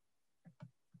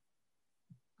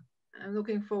 I'm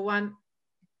looking for one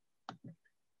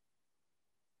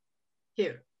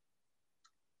here.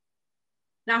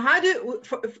 Now, how do,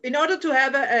 in order to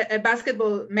have a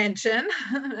basketball mention,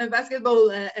 a basketball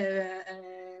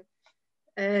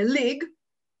league,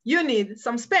 you need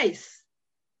some space.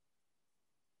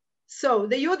 So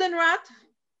the Judenrat,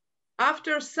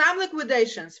 after some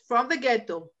liquidations from the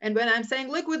ghetto, and when I'm saying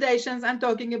liquidations, I'm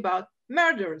talking about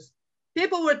murders.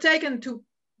 People were taken to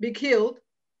be killed,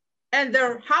 and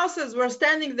their houses were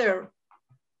standing there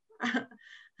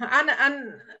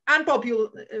unpopular,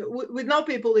 with no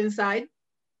people inside.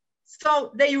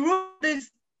 So they ruined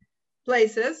these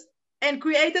places and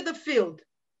created a field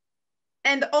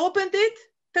and opened it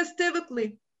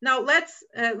festively. Now let's,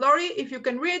 Lori, if you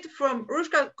can read from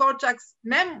Rushka Korczak's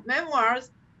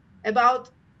memoirs about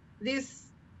this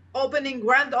opening,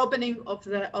 grand opening of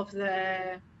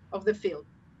the field.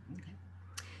 Okay.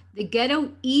 The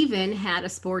ghetto even had a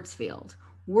sports field.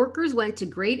 Workers went to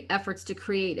great efforts to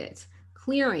create it,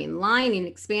 clearing, lining,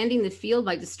 expanding the field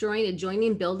by destroying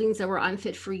adjoining buildings that were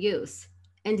unfit for use.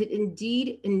 And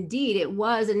indeed, it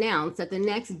was announced that the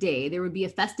next day there would be a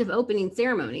festive opening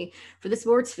ceremony for the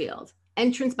sports field,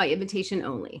 entrance by invitation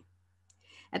only.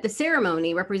 At the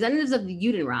ceremony, representatives of the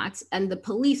Judenrat and the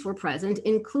police were present,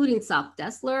 including Sal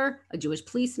Dessler, a Jewish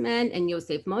policeman, and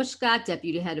Yosef Moshkat,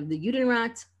 deputy head of the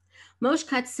Judenrat.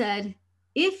 Moshkat said,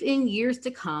 "If in years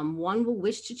to come, one will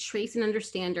wish to trace and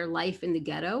understand our life in the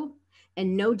ghetto,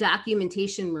 and no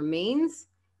documentation remains,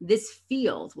 this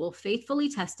field will faithfully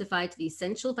testify to the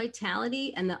essential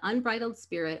vitality and the unbridled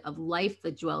spirit of life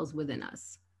that dwells within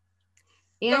us."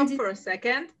 And stop for a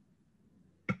second.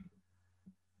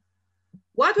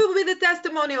 What will be the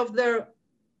testimony of their,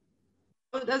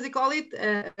 what does he call it?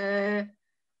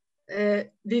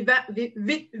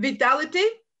 Vitality?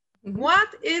 Mm-hmm.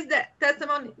 What is the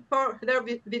testimony for their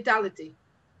vitality?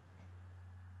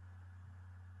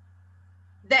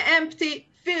 The empty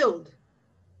field.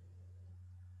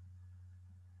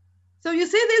 So you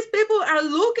see, these people are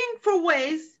looking for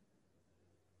ways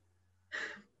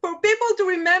for people to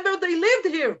remember they lived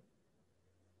here.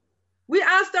 We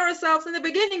asked ourselves in the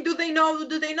beginning, do they know,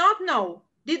 do they not know?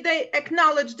 Did they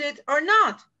acknowledge it or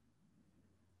not?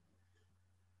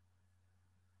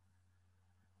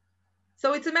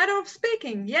 So it's a matter of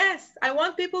speaking. Yes, I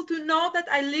want people to know that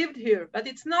I lived here, but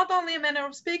it's not only a matter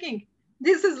of speaking.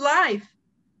 This is life.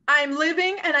 I'm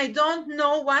living and I don't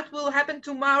know what will happen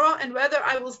tomorrow and whether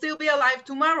I will still be alive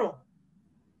tomorrow.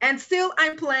 And still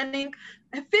I'm planning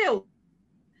a field.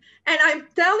 And I'm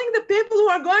telling the people who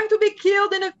are going to be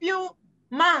killed in a few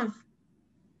months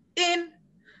in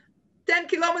 10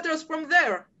 kilometers from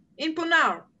there, in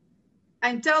Punar,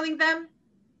 I'm telling them,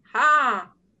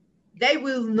 they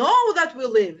will know that we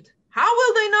lived. How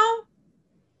will they know?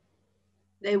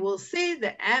 They will see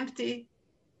the empty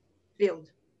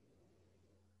field.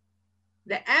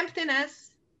 The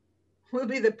emptiness will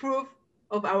be the proof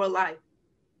of our life.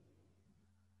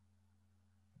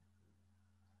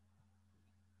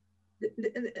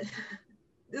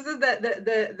 This is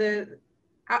the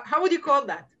how would you call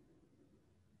that?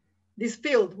 This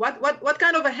field. What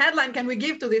kind of a headline can we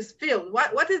give to this field?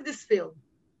 What is this field?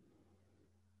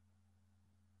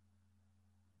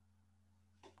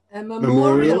 A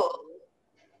memorial.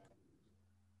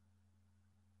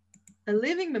 A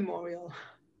living memorial,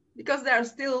 because they are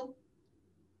still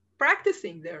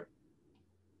practicing there.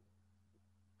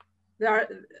 They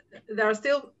are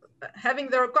still having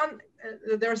their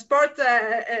sport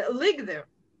league there.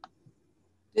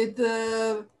 Did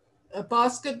the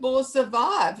basketball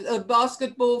survive? A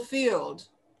basketball field?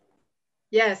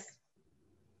 Yes.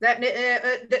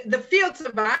 The field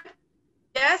survived.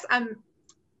 Yes, I'm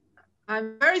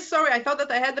very sorry. I thought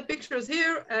that I had the pictures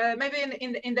here. Maybe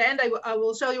in the end, I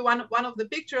will show you one of the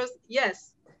pictures.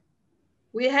 Yes,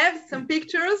 we have some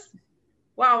pictures.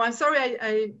 Wow, I'm sorry.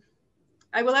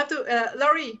 I will have to,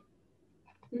 Laurie,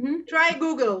 try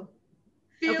Google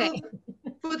field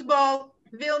football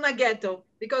Vilna Ghetto,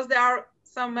 because there are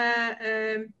some,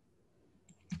 there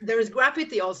is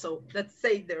graffiti also that's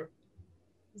said there.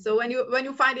 So when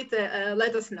you find it,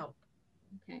 let us know.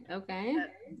 Okay. Okay.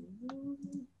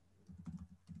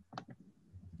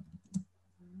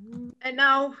 And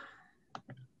now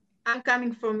I'm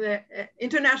coming from the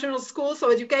international school,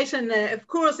 so education, of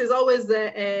course, is always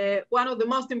one of the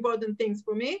most important things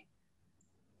for me.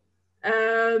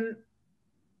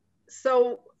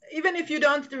 So even if you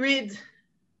don't read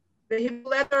the Hebrew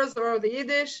letters or the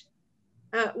Yiddish,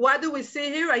 what do we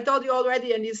see here? I told you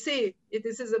already, and you see,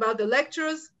 this is about the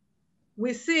lectures.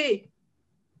 We see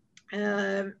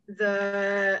the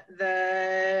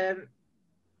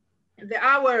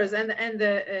hours and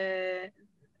the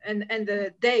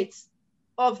dates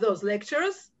of those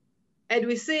lectures, and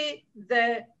we see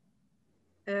the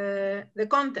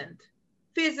content: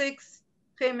 physics,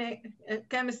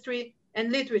 chemistry,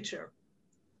 and literature.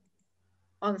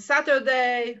 On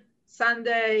Saturday,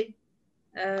 Sunday,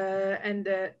 and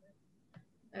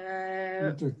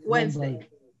Wednesday.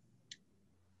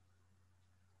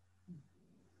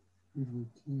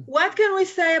 What can we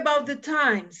say about the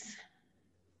times?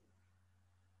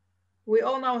 We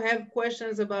all now have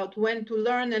questions about when to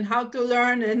learn and how to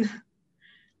learn. And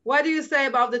what do you say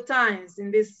about the times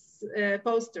in this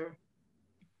poster?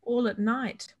 All at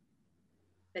night.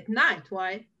 At night,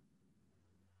 why?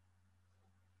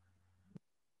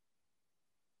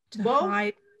 To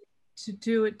hide, to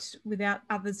do it without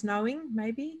others knowing,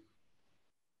 maybe.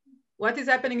 What is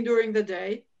happening during the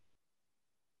day?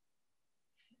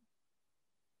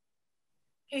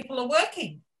 People are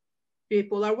working.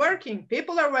 People are working.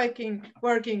 People are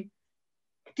working.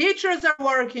 Teachers are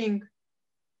working.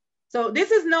 So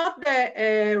this is not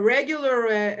the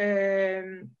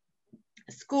regular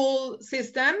school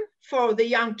system for the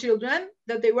young children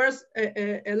that they were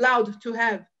allowed to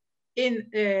have in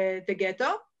the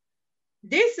ghetto.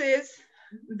 This is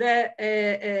the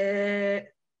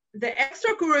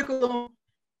extracurricular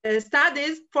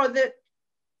studies for the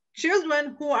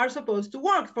children who are supposed to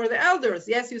work, for the elders.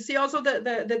 Yes, you see also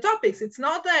the topics. It's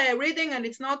not reading, and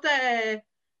it's not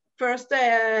first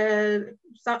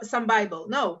some Bible.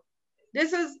 No,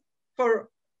 this is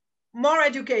for more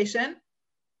education.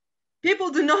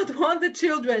 People do not want the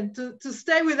children to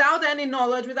stay without any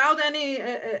knowledge, without any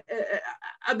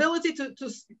ability to,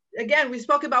 again, we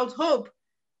spoke about hope.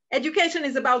 Education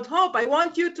is about hope. I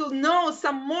want you to know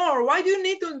some more. Why do you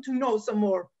need to know some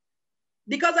more?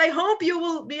 Because I hope you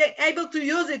will be able to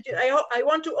use it. I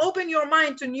want to open your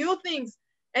mind to new things,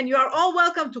 and you are all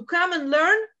welcome to come and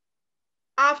learn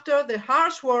after the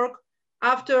harsh work,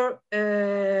 after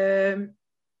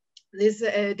these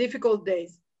difficult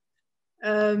days.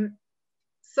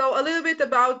 So a little bit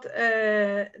about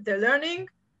the learning.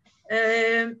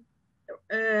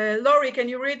 Laurie, can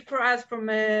you read for us from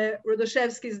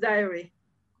Rudoshevsky's diary?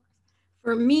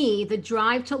 For me, the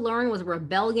drive to learn was a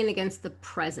rebellion against the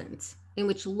present, in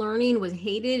which learning was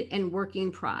hated and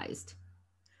working prized.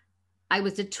 I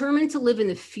was determined to live in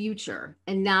the future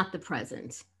and not the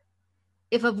present.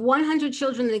 If of 100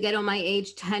 children in the ghetto my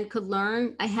age, 10 could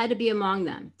learn, I had to be among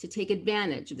them to take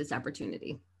advantage of this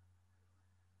opportunity.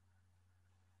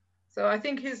 So I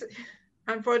think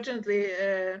unfortunately,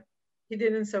 he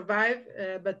didn't survive,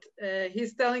 but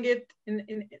he's telling it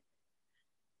in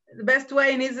the best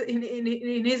way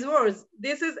in his words.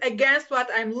 This is against what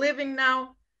I'm living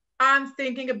now. I'm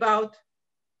thinking about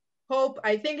hope.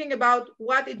 I'm thinking about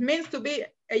what it means to be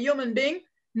a human being,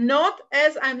 not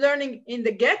as I'm learning in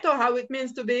the ghetto how it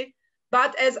means to be,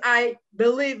 but as I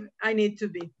believe I need to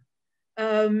be.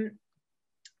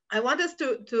 I want us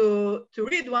to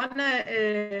read one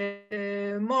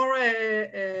more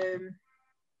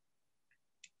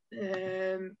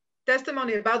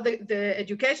testimony about the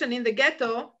education in the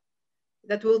ghetto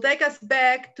that will take us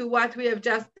back to what we have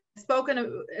just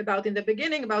spoken about in the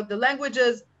beginning, about the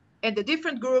languages and the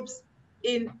different groups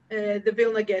in the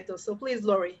Vilna Ghetto. So please,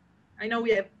 Laurie, I know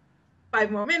we have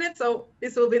 5 more minutes, so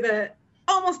this will be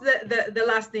almost the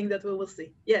last thing that we will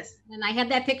see. Yes. And I have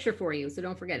that picture for you, so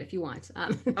don't forget if you want.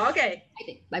 Okay.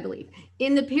 I believe.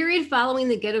 In the period following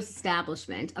the ghetto's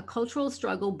establishment, a cultural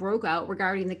struggle broke out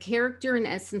regarding the character and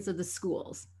essence of the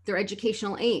schools, their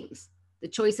educational aims, the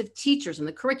choice of teachers and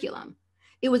the curriculum.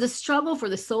 It was a struggle for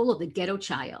the soul of the ghetto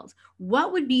child.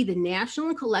 What would be the national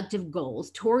and collective goals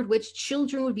toward which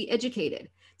children would be educated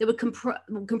that would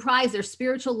comprise their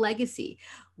spiritual legacy?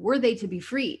 Were they to be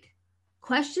freed?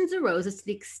 Questions arose as to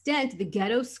the extent the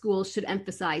ghetto schools should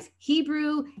emphasize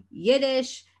Hebrew,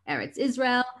 Yiddish, Eretz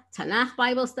Israel, Tanakh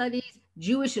Bible studies,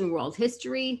 Jewish and world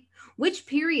history. Which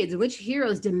periods and which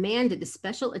heroes demanded the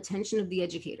special attention of the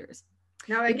educators?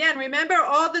 Now, again, remember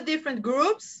all the different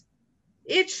groups,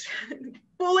 each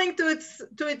pulling to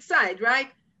its side, right?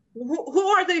 Who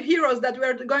are the heroes that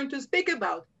we're going to speak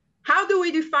about? How do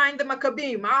we define the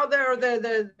Maccabees? How they're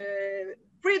the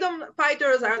freedom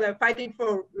fighters? Are they fighting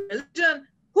for religion?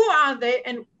 Who are they,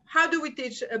 and how do we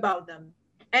teach about them?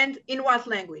 And in what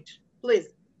language? Please.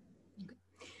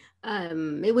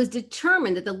 It was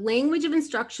determined that the language of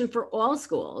instruction for all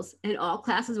schools and all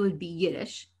classes would be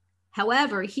Yiddish.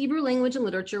 However, Hebrew language and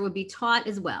literature would be taught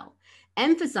as well,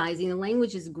 emphasizing the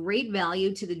language's great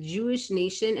value to the Jewish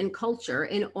nation and culture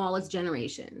in all its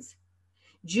generations.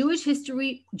 Jewish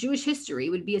history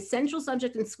would be a central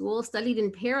subject in school, studied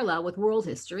in parallel with world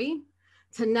history.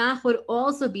 Tanakh would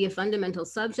also be a fundamental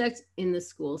subject in the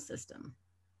school system.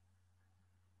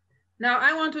 Now,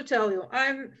 I want to tell you,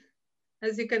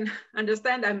 as you can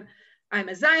understand, I'm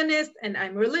a Zionist and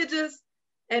I'm religious.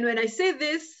 And when I say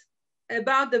this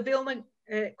about the Vilna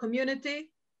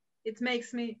community, it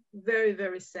makes me very,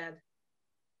 very sad.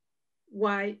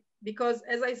 Why? Because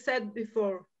as I said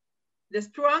before, the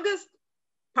strongest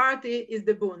party is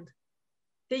the Bund,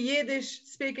 the Yiddish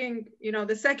speaking,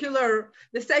 the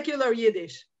secular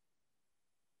Yiddish.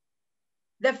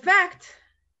 The fact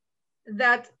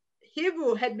that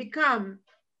Hebrew had become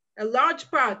a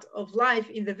large part of life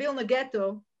in the Vilna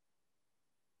Ghetto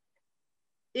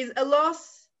is a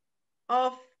loss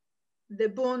of the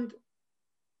Bund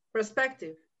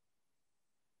perspective.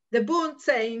 The Bund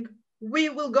saying, we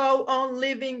will go on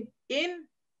living in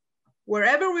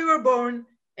wherever we were born,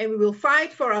 and we will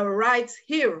fight for our rights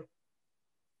here.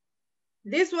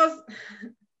 This was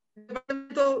a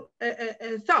fundamental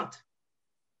thought.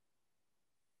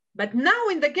 But now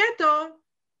in the ghetto,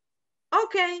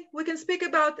 okay, we can speak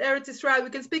about Eretz Israel, we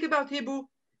can speak about Hebrew.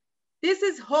 This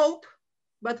is hope,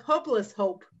 but hopeless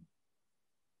hope.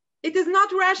 It is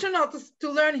not rational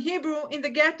to learn Hebrew in the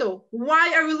ghetto.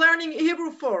 Why are we learning Hebrew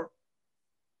for?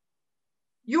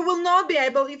 You will not be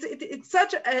able, it's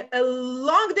such a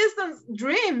long distance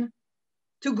dream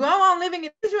to go on living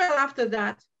in Israel after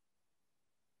that.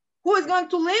 Who is going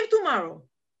to live tomorrow?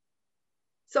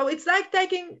 So it's like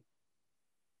taking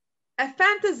a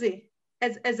fantasy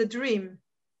as a dream,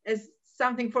 as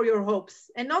something for your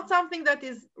hopes, and not something that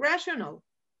is rational.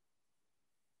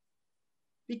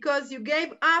 Because you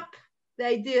gave up the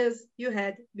ideas you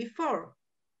had before.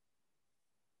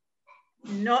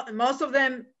 Most of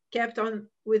them kept on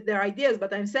with their ideas,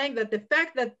 but I'm saying that the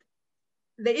fact that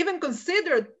they even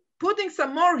considered putting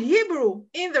some more Hebrew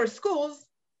in their schools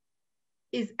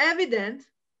is evident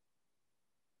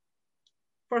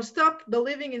for stop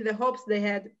believing in the hopes they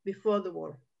had before the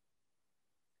war.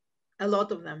 A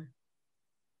lot of them.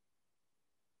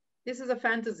 This is a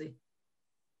fantasy.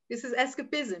 This is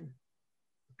escapism.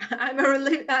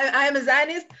 I am a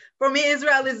Zionist. For me,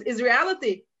 Israel is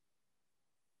reality.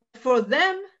 For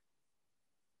them,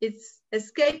 it's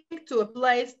escaping to a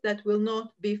place that will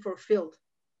not be fulfilled.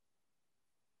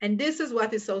 And this is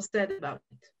what is so sad about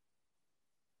it.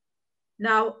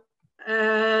 Now,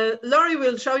 Laurie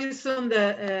will show you soon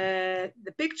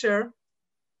the picture,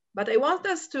 but I want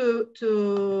us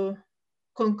to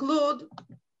conclude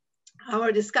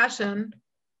our discussion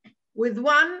with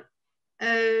one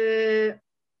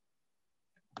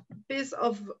piece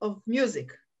of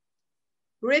music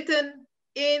written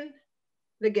in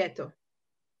the ghetto.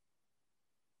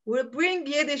 We'll bring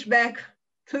Yiddish back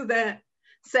to the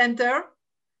center,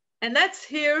 and let's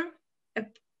hear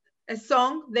a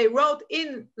song Leib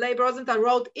Rosenthal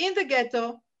wrote in the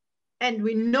ghetto, and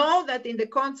we know that in the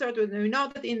concert, we know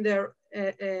that in their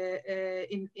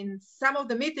in some of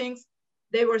the meetings,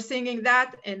 they were singing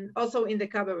that, and also in the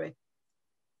cabaret.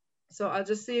 So I'll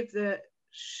just see if the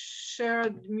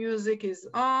shared music is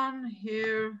on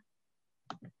here.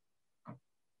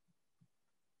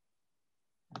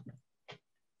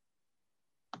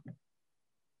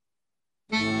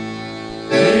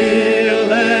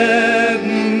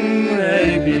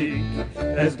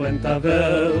 Es brennt der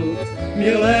Welt,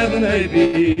 wir leben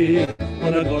ewig,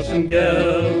 ohne Groschen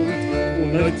Geld.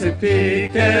 Ohne Zipi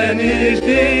kenn ich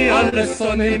die alles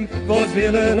Sonnen, was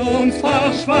willen uns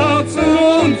verschwarzen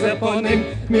unser Ponym.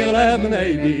 Wir leben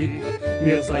ewig,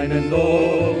 wir seinen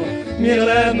Loh, wir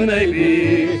leben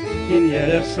ewig, in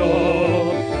jeder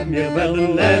Show. Wir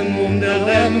werden lernen und der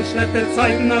Lernen schleppt der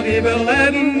Zeit nach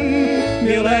Überleben.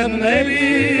 Wir lernen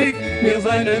ewig, wir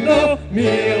seien da,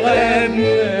 wir lernen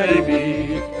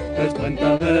ewig. Es brennt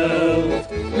der Welt,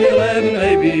 wir lernen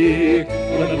ewig,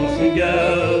 ohne Groschen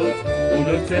Geld.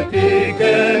 Ohne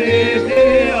Zerpiken ist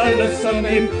die alles an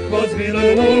ihm, was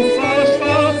willen uns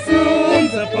verschwarzen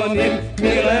unser Panim.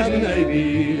 Wir lernen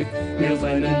ewig, wir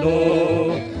seien da,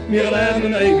 wir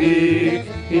lernen ewig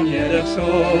in jeder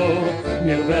Show.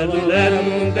 Wir werden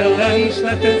lernen und der Lernen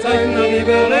schleppt die Zeit nach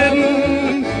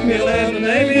Überleben. Wir lernen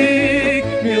ewig,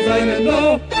 wir seien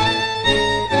da.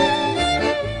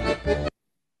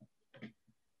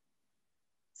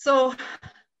 So,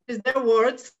 with their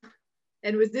words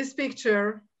and with this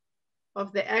picture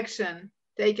of the action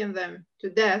taking them to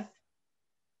death,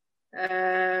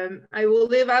 I will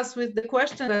leave us with the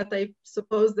question that I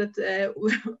suppose that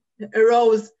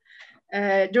arose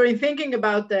during thinking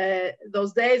about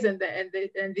those days and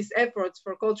these efforts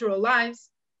for cultural lives.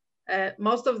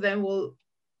 Most of them will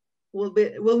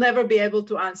never be able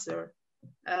to answer.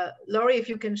 Laurie, if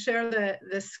you can share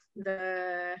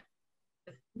the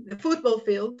football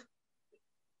field.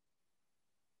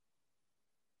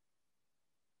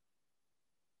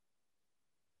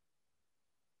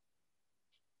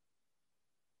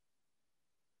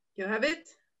 You have it?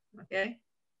 Okay.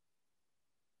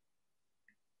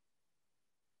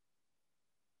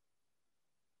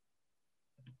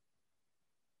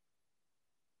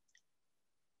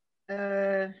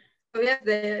 So yes,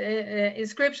 the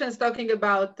inscriptions talking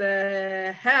about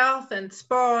health and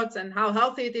sports and how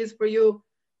healthy it is for you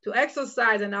to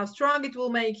exercise and how strong it will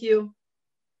make you.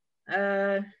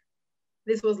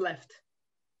 This was left.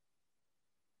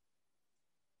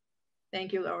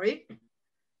 Thank you, Laurie.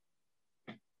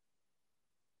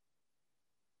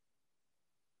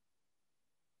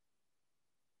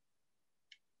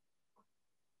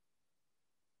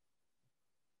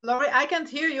 Laurie, I can't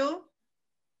hear you.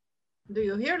 Do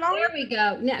you hear, Laurie? There we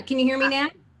go. Now, can you hear me now?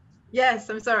 Yes,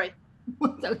 I'm sorry.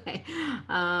 Okay.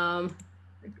 All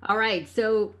right.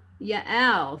 So,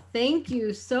 Yael, thank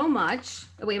you so much.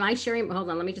 Oh, wait, am I sharing? Hold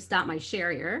on. Let me just stop my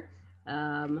share here.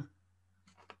 Am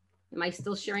I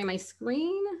still sharing my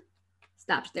screen?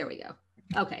 Stop. There we go.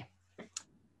 Okay.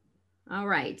 All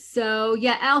right. So,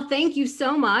 Yael, thank you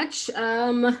so much.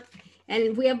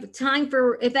 And we have time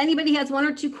for, if anybody has one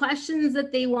or two questions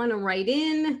that they want to write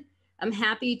in, I'm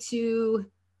happy to,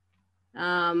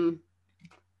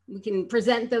 we can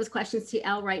present those questions to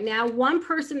Yael right now. One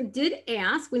person did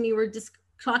ask when you were just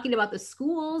talking about the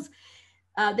schools,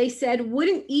 they said,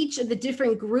 wouldn't each of the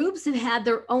different groups have had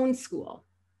their own school?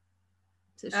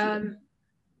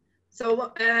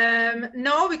 So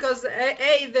no, because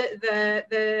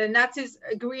the Nazis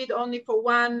agreed only for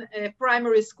one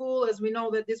primary school, as we know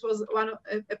that this was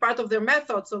a part of their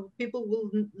method. So people will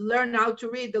learn how to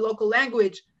read the local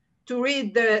language, to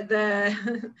read the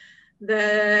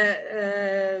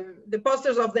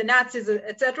posters of the Nazis,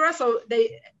 etc. So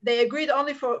they agreed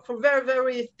only for very,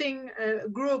 very thin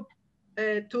group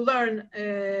to learn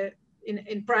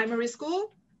in primary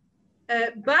school.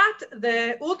 But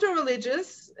the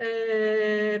ultra-religious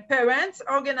parents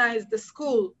organized the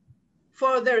school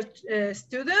for their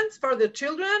students, for their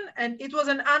children, and it was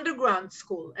an underground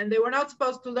school, and they were not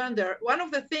supposed to learn there. One of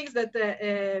the things that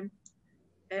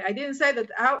I didn't say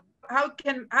that how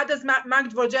does Mark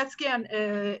Dvorzetsky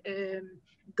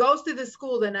goes to the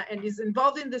school and is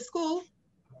involved in the school?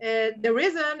 The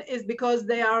reason is because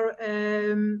they are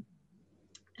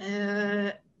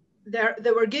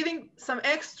they were giving some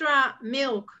extra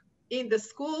milk in the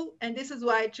school, and this is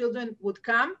why children would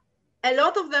come. A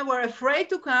lot of them were afraid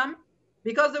to come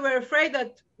because they were afraid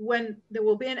that when there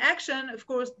will be an action, of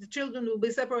course, the children will be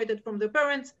separated from their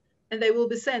parents and they will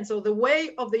be sent. So the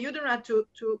way of the Judenrat to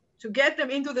get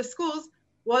them into the schools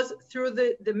was through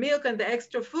the milk and the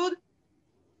extra food.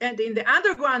 And in the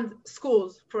underground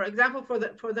schools, for example, for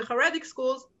the Haredic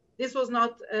schools, this was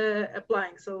not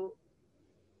applying. So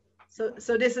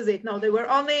this is it. No, they were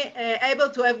only able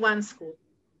to have one school.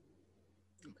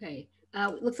 Okay.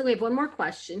 Looks like we have one more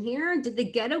question here. Did the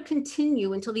ghetto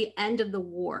continue until the end of the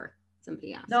war?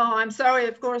 Somebody asked. No, I'm sorry.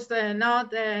 Of course,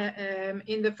 not.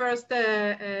 In the first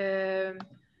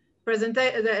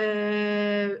presentation,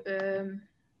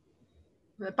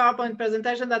 the PowerPoint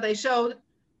presentation that I showed,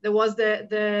 there was the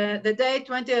day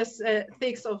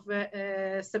 26th of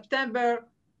September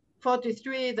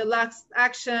 43, the last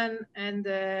action, and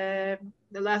the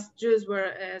last Jews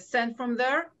were sent from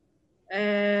there.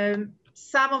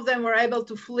 Some of them were able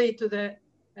to flee to the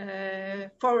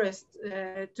forest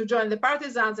to join the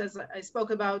partisans, as I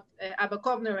spoke about Abba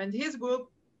Kovner and his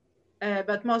group,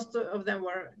 but most of them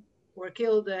were were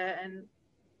killed, and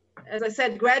as I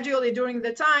said, gradually during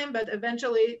the time, but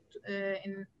eventually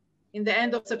in the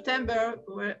end of September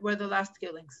were the last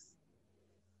killings.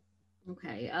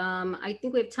 Okay, I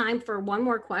think we have time for one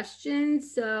more question.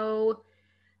 So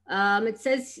it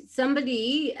says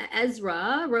somebody,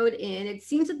 Ezra, wrote in, it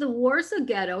seems that the Warsaw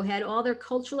Ghetto had all their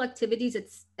cultural activities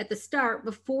at the start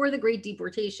before the Great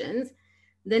Deportations.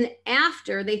 Then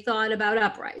after, they thought about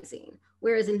uprising.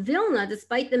 Whereas in Vilna,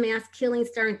 despite the mass killing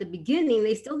starting at the beginning,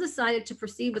 they still decided to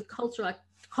proceed with cultural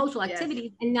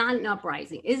activities and not an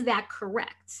uprising. Is that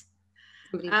correct?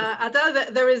 I thought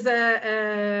that there is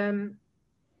a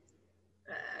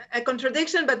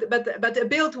contradiction, but a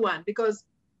built one, because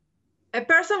a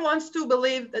person wants to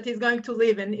believe that he's going to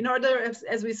live, and in order,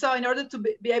 as we saw, in order to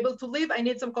be able to live, I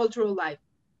need some cultural life.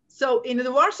 So in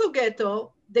the Warsaw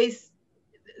Ghetto,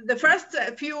 the first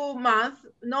few months,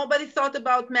 nobody thought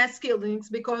about mass killings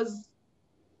because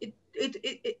the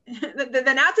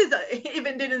Nazis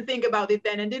even didn't think about it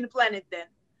then and didn't plan it then.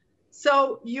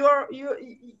 So you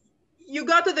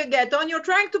go to the ghetto and you're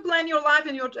trying to plan your life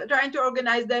and you're trying to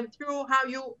organize them through how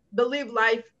you believe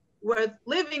life worth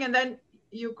living, and then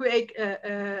you create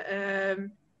the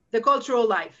cultural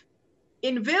life.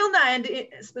 In Vilna and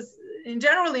in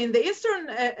generally in the eastern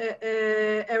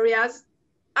areas,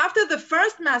 after the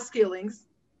first mass killings,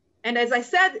 and as I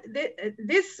said,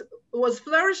 this was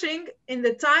flourishing in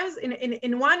the times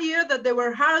in 1 year that there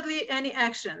were hardly any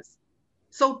actions.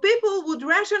 So people would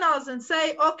rationalize and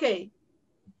say, okay,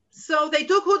 so they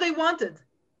took who they wanted.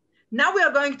 Now we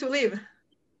are going to live.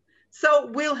 So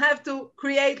we'll have to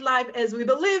create life as we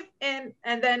believe in,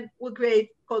 and then we'll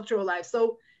create cultural life.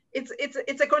 So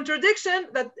it's a contradiction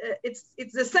that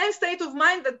it's the same state of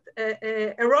mind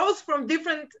that arose from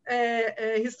different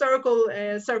historical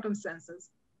circumstances.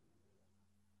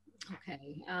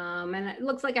 Okay, and it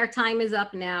looks like our time is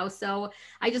up now. So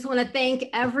I just want to thank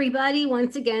everybody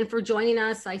once again for joining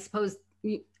us. I suppose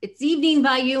it's evening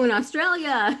by you in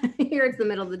Australia. Here it's the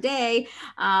middle of the day.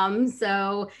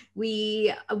 So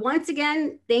we once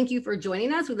again, thank you for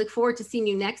joining us. We look forward to seeing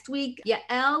you next week.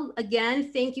 Yael,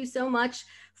 again, thank you so much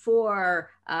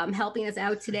for helping us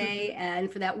out today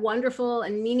and for that wonderful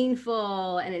and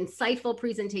meaningful and insightful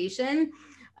presentation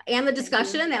and the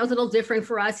discussion. That was a little different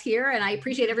for us here, and I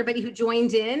appreciate everybody who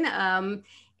joined in.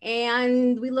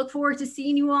 And we look forward to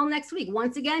seeing you all next week.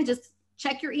 Once again, just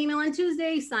check your email on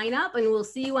Tuesday, sign up, and we'll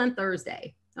see you on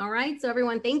Thursday. All right, so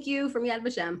everyone, thank you from Yad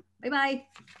Vashem. Bye-bye.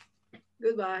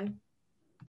 Goodbye.